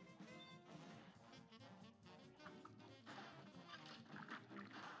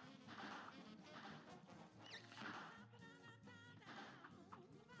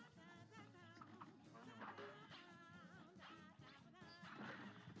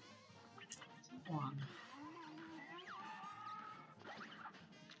 One.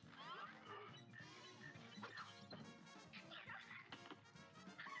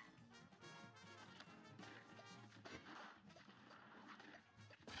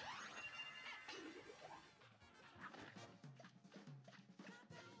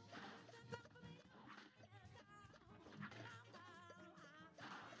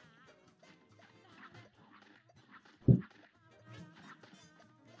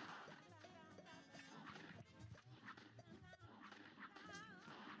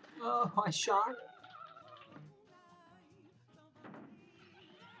 Oh, I shot it.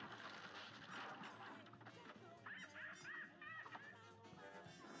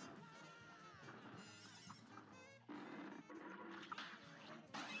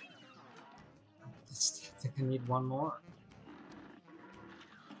 I think I need one more.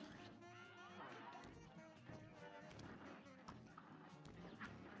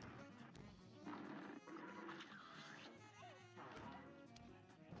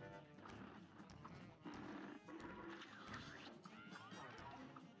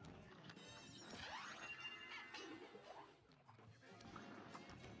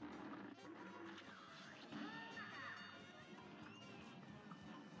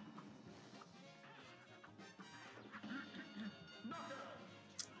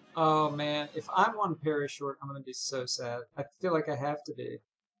 Oh man, if I'm one parry short, I'm gonna be so sad. I feel like I have to be.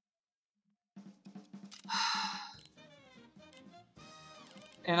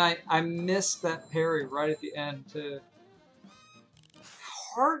 And I missed that parry right at the end too.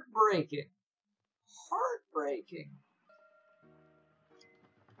 Heartbreaking. Heartbreaking.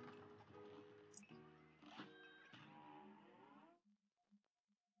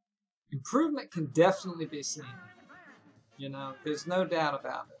 Improvement can definitely be seen. You know, there's no doubt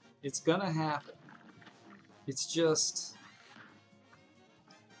about it. It's gonna happen. It's just,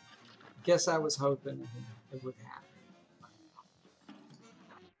 I guess I was hoping it would happen.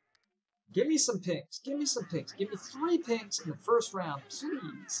 Give me some pinks. Give me some pinks. Give me 3 pinks in the first round,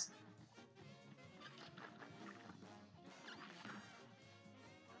 please.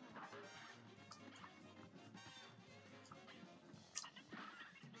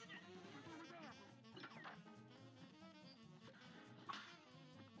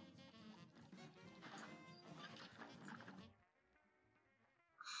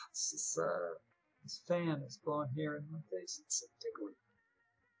 This fan is blowing hair in my face. It's so tickly.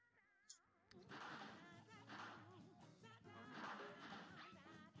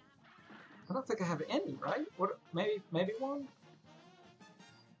 I don't think I have any, right? What? Maybe one.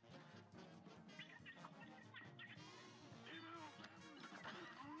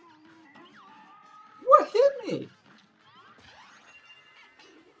 What hit me?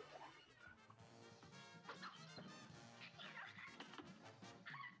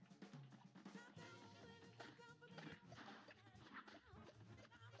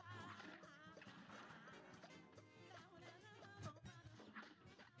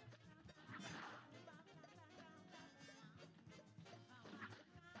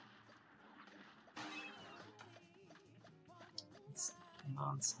 It's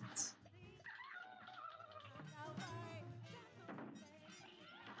nonsense.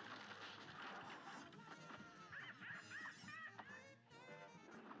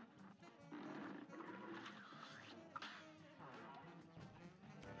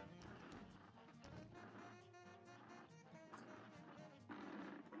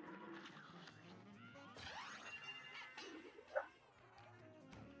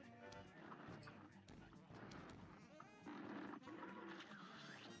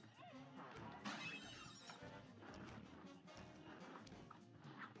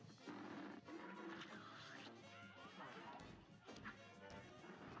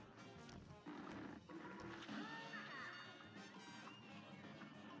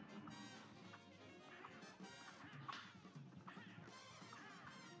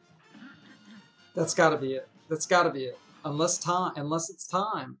 That's got to be it. That's got to be it. Unless it's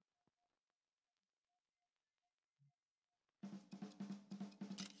time.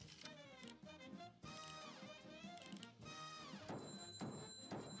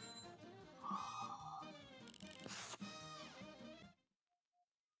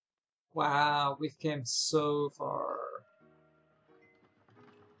 Wow, we've came so far.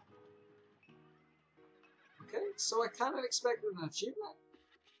 Okay, so I kind of expected an achievement.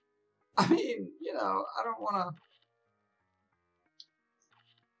 I mean, you know, I don't want to.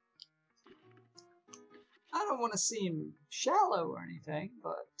 I don't want to seem shallow or anything,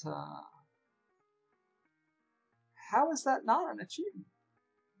 but how is that not an achievement?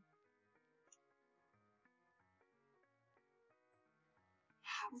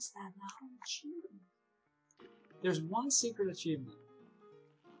 How is that not an achievement? There's one secret achievement.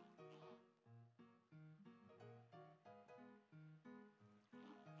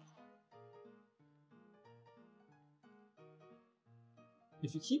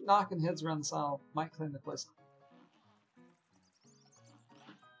 If you keep knocking heads around this aisle, might clean the place up.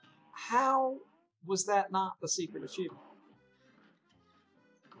 How was that not the secret achievement?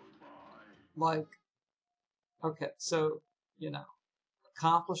 Like, okay, so, you know,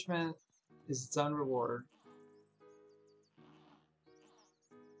 accomplishment is its own reward.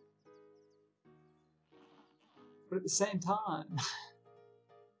 But at the same time,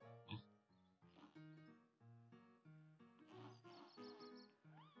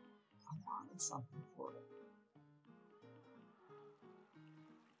 I wanted something for it.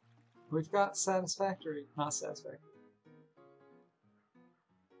 We've got satisfactory, not satisfactory.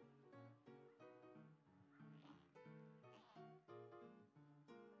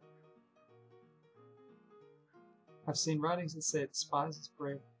 I've seen writings that say despise is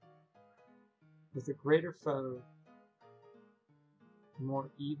brave. With a greater foe, the more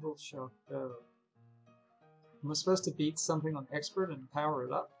evil shall go. Am I supposed to beat something on expert and power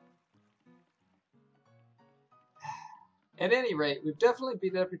it up? At any rate, we've definitely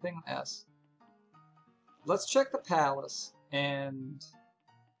beat everything on S. Let's check the palace, and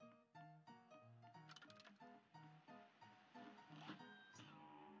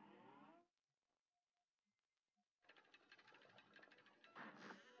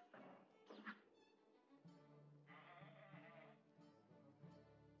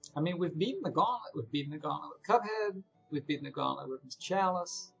I mean, we've beaten the Gauntlet. We've beaten the Gauntlet with Cuphead. We've beaten the Gauntlet with Miss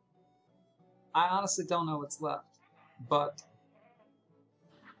Chalice. I honestly don't know what's left, but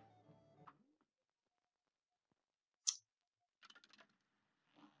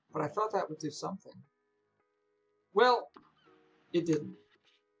I thought that would do something. Well, it didn't.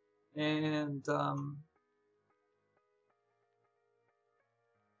 And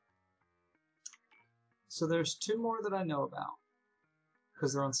so there's 2 more that I know about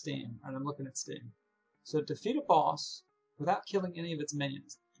because they're on Steam, and I'm looking at Steam. So defeat a boss without killing any of its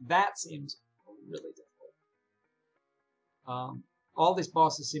minions. That seems really difficult. All these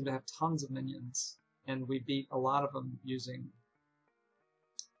bosses seem to have tons of minions, and we beat a lot of them using,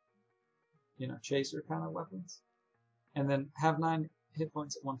 you know, chaser kind of weapons. And then have 9 hit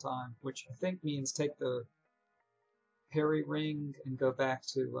points at one time, which I think means take the parry ring and go back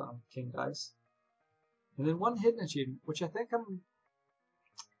to King Dice. And then 1 hidden achievement, which I think I'm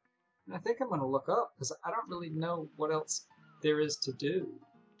going to look up because I don't really know what else there is to do.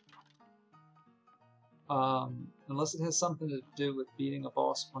 Unless it has something to do with beating a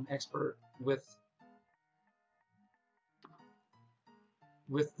boss on expert with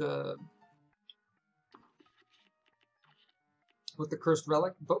the cursed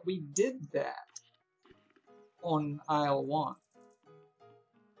relic, but we did that on Isle 1.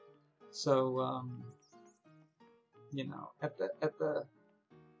 So you know,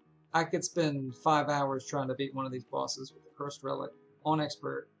 I could spend 5 hours trying to beat one of these bosses with the cursed relic on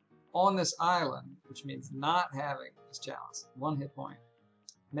expert on this island, which means not having this chalice, 1 hit point.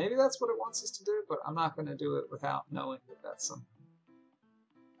 Maybe that's what it wants us to do, but I'm not going to do it without knowing that that's something.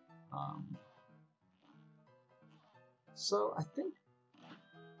 So I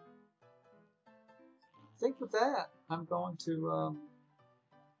think with that, I'm going to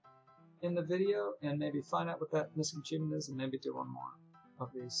end the video and maybe find out what that missing achievement is and maybe do 1 more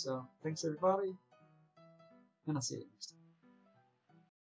of these. So thanks everybody, and I'll see you next time.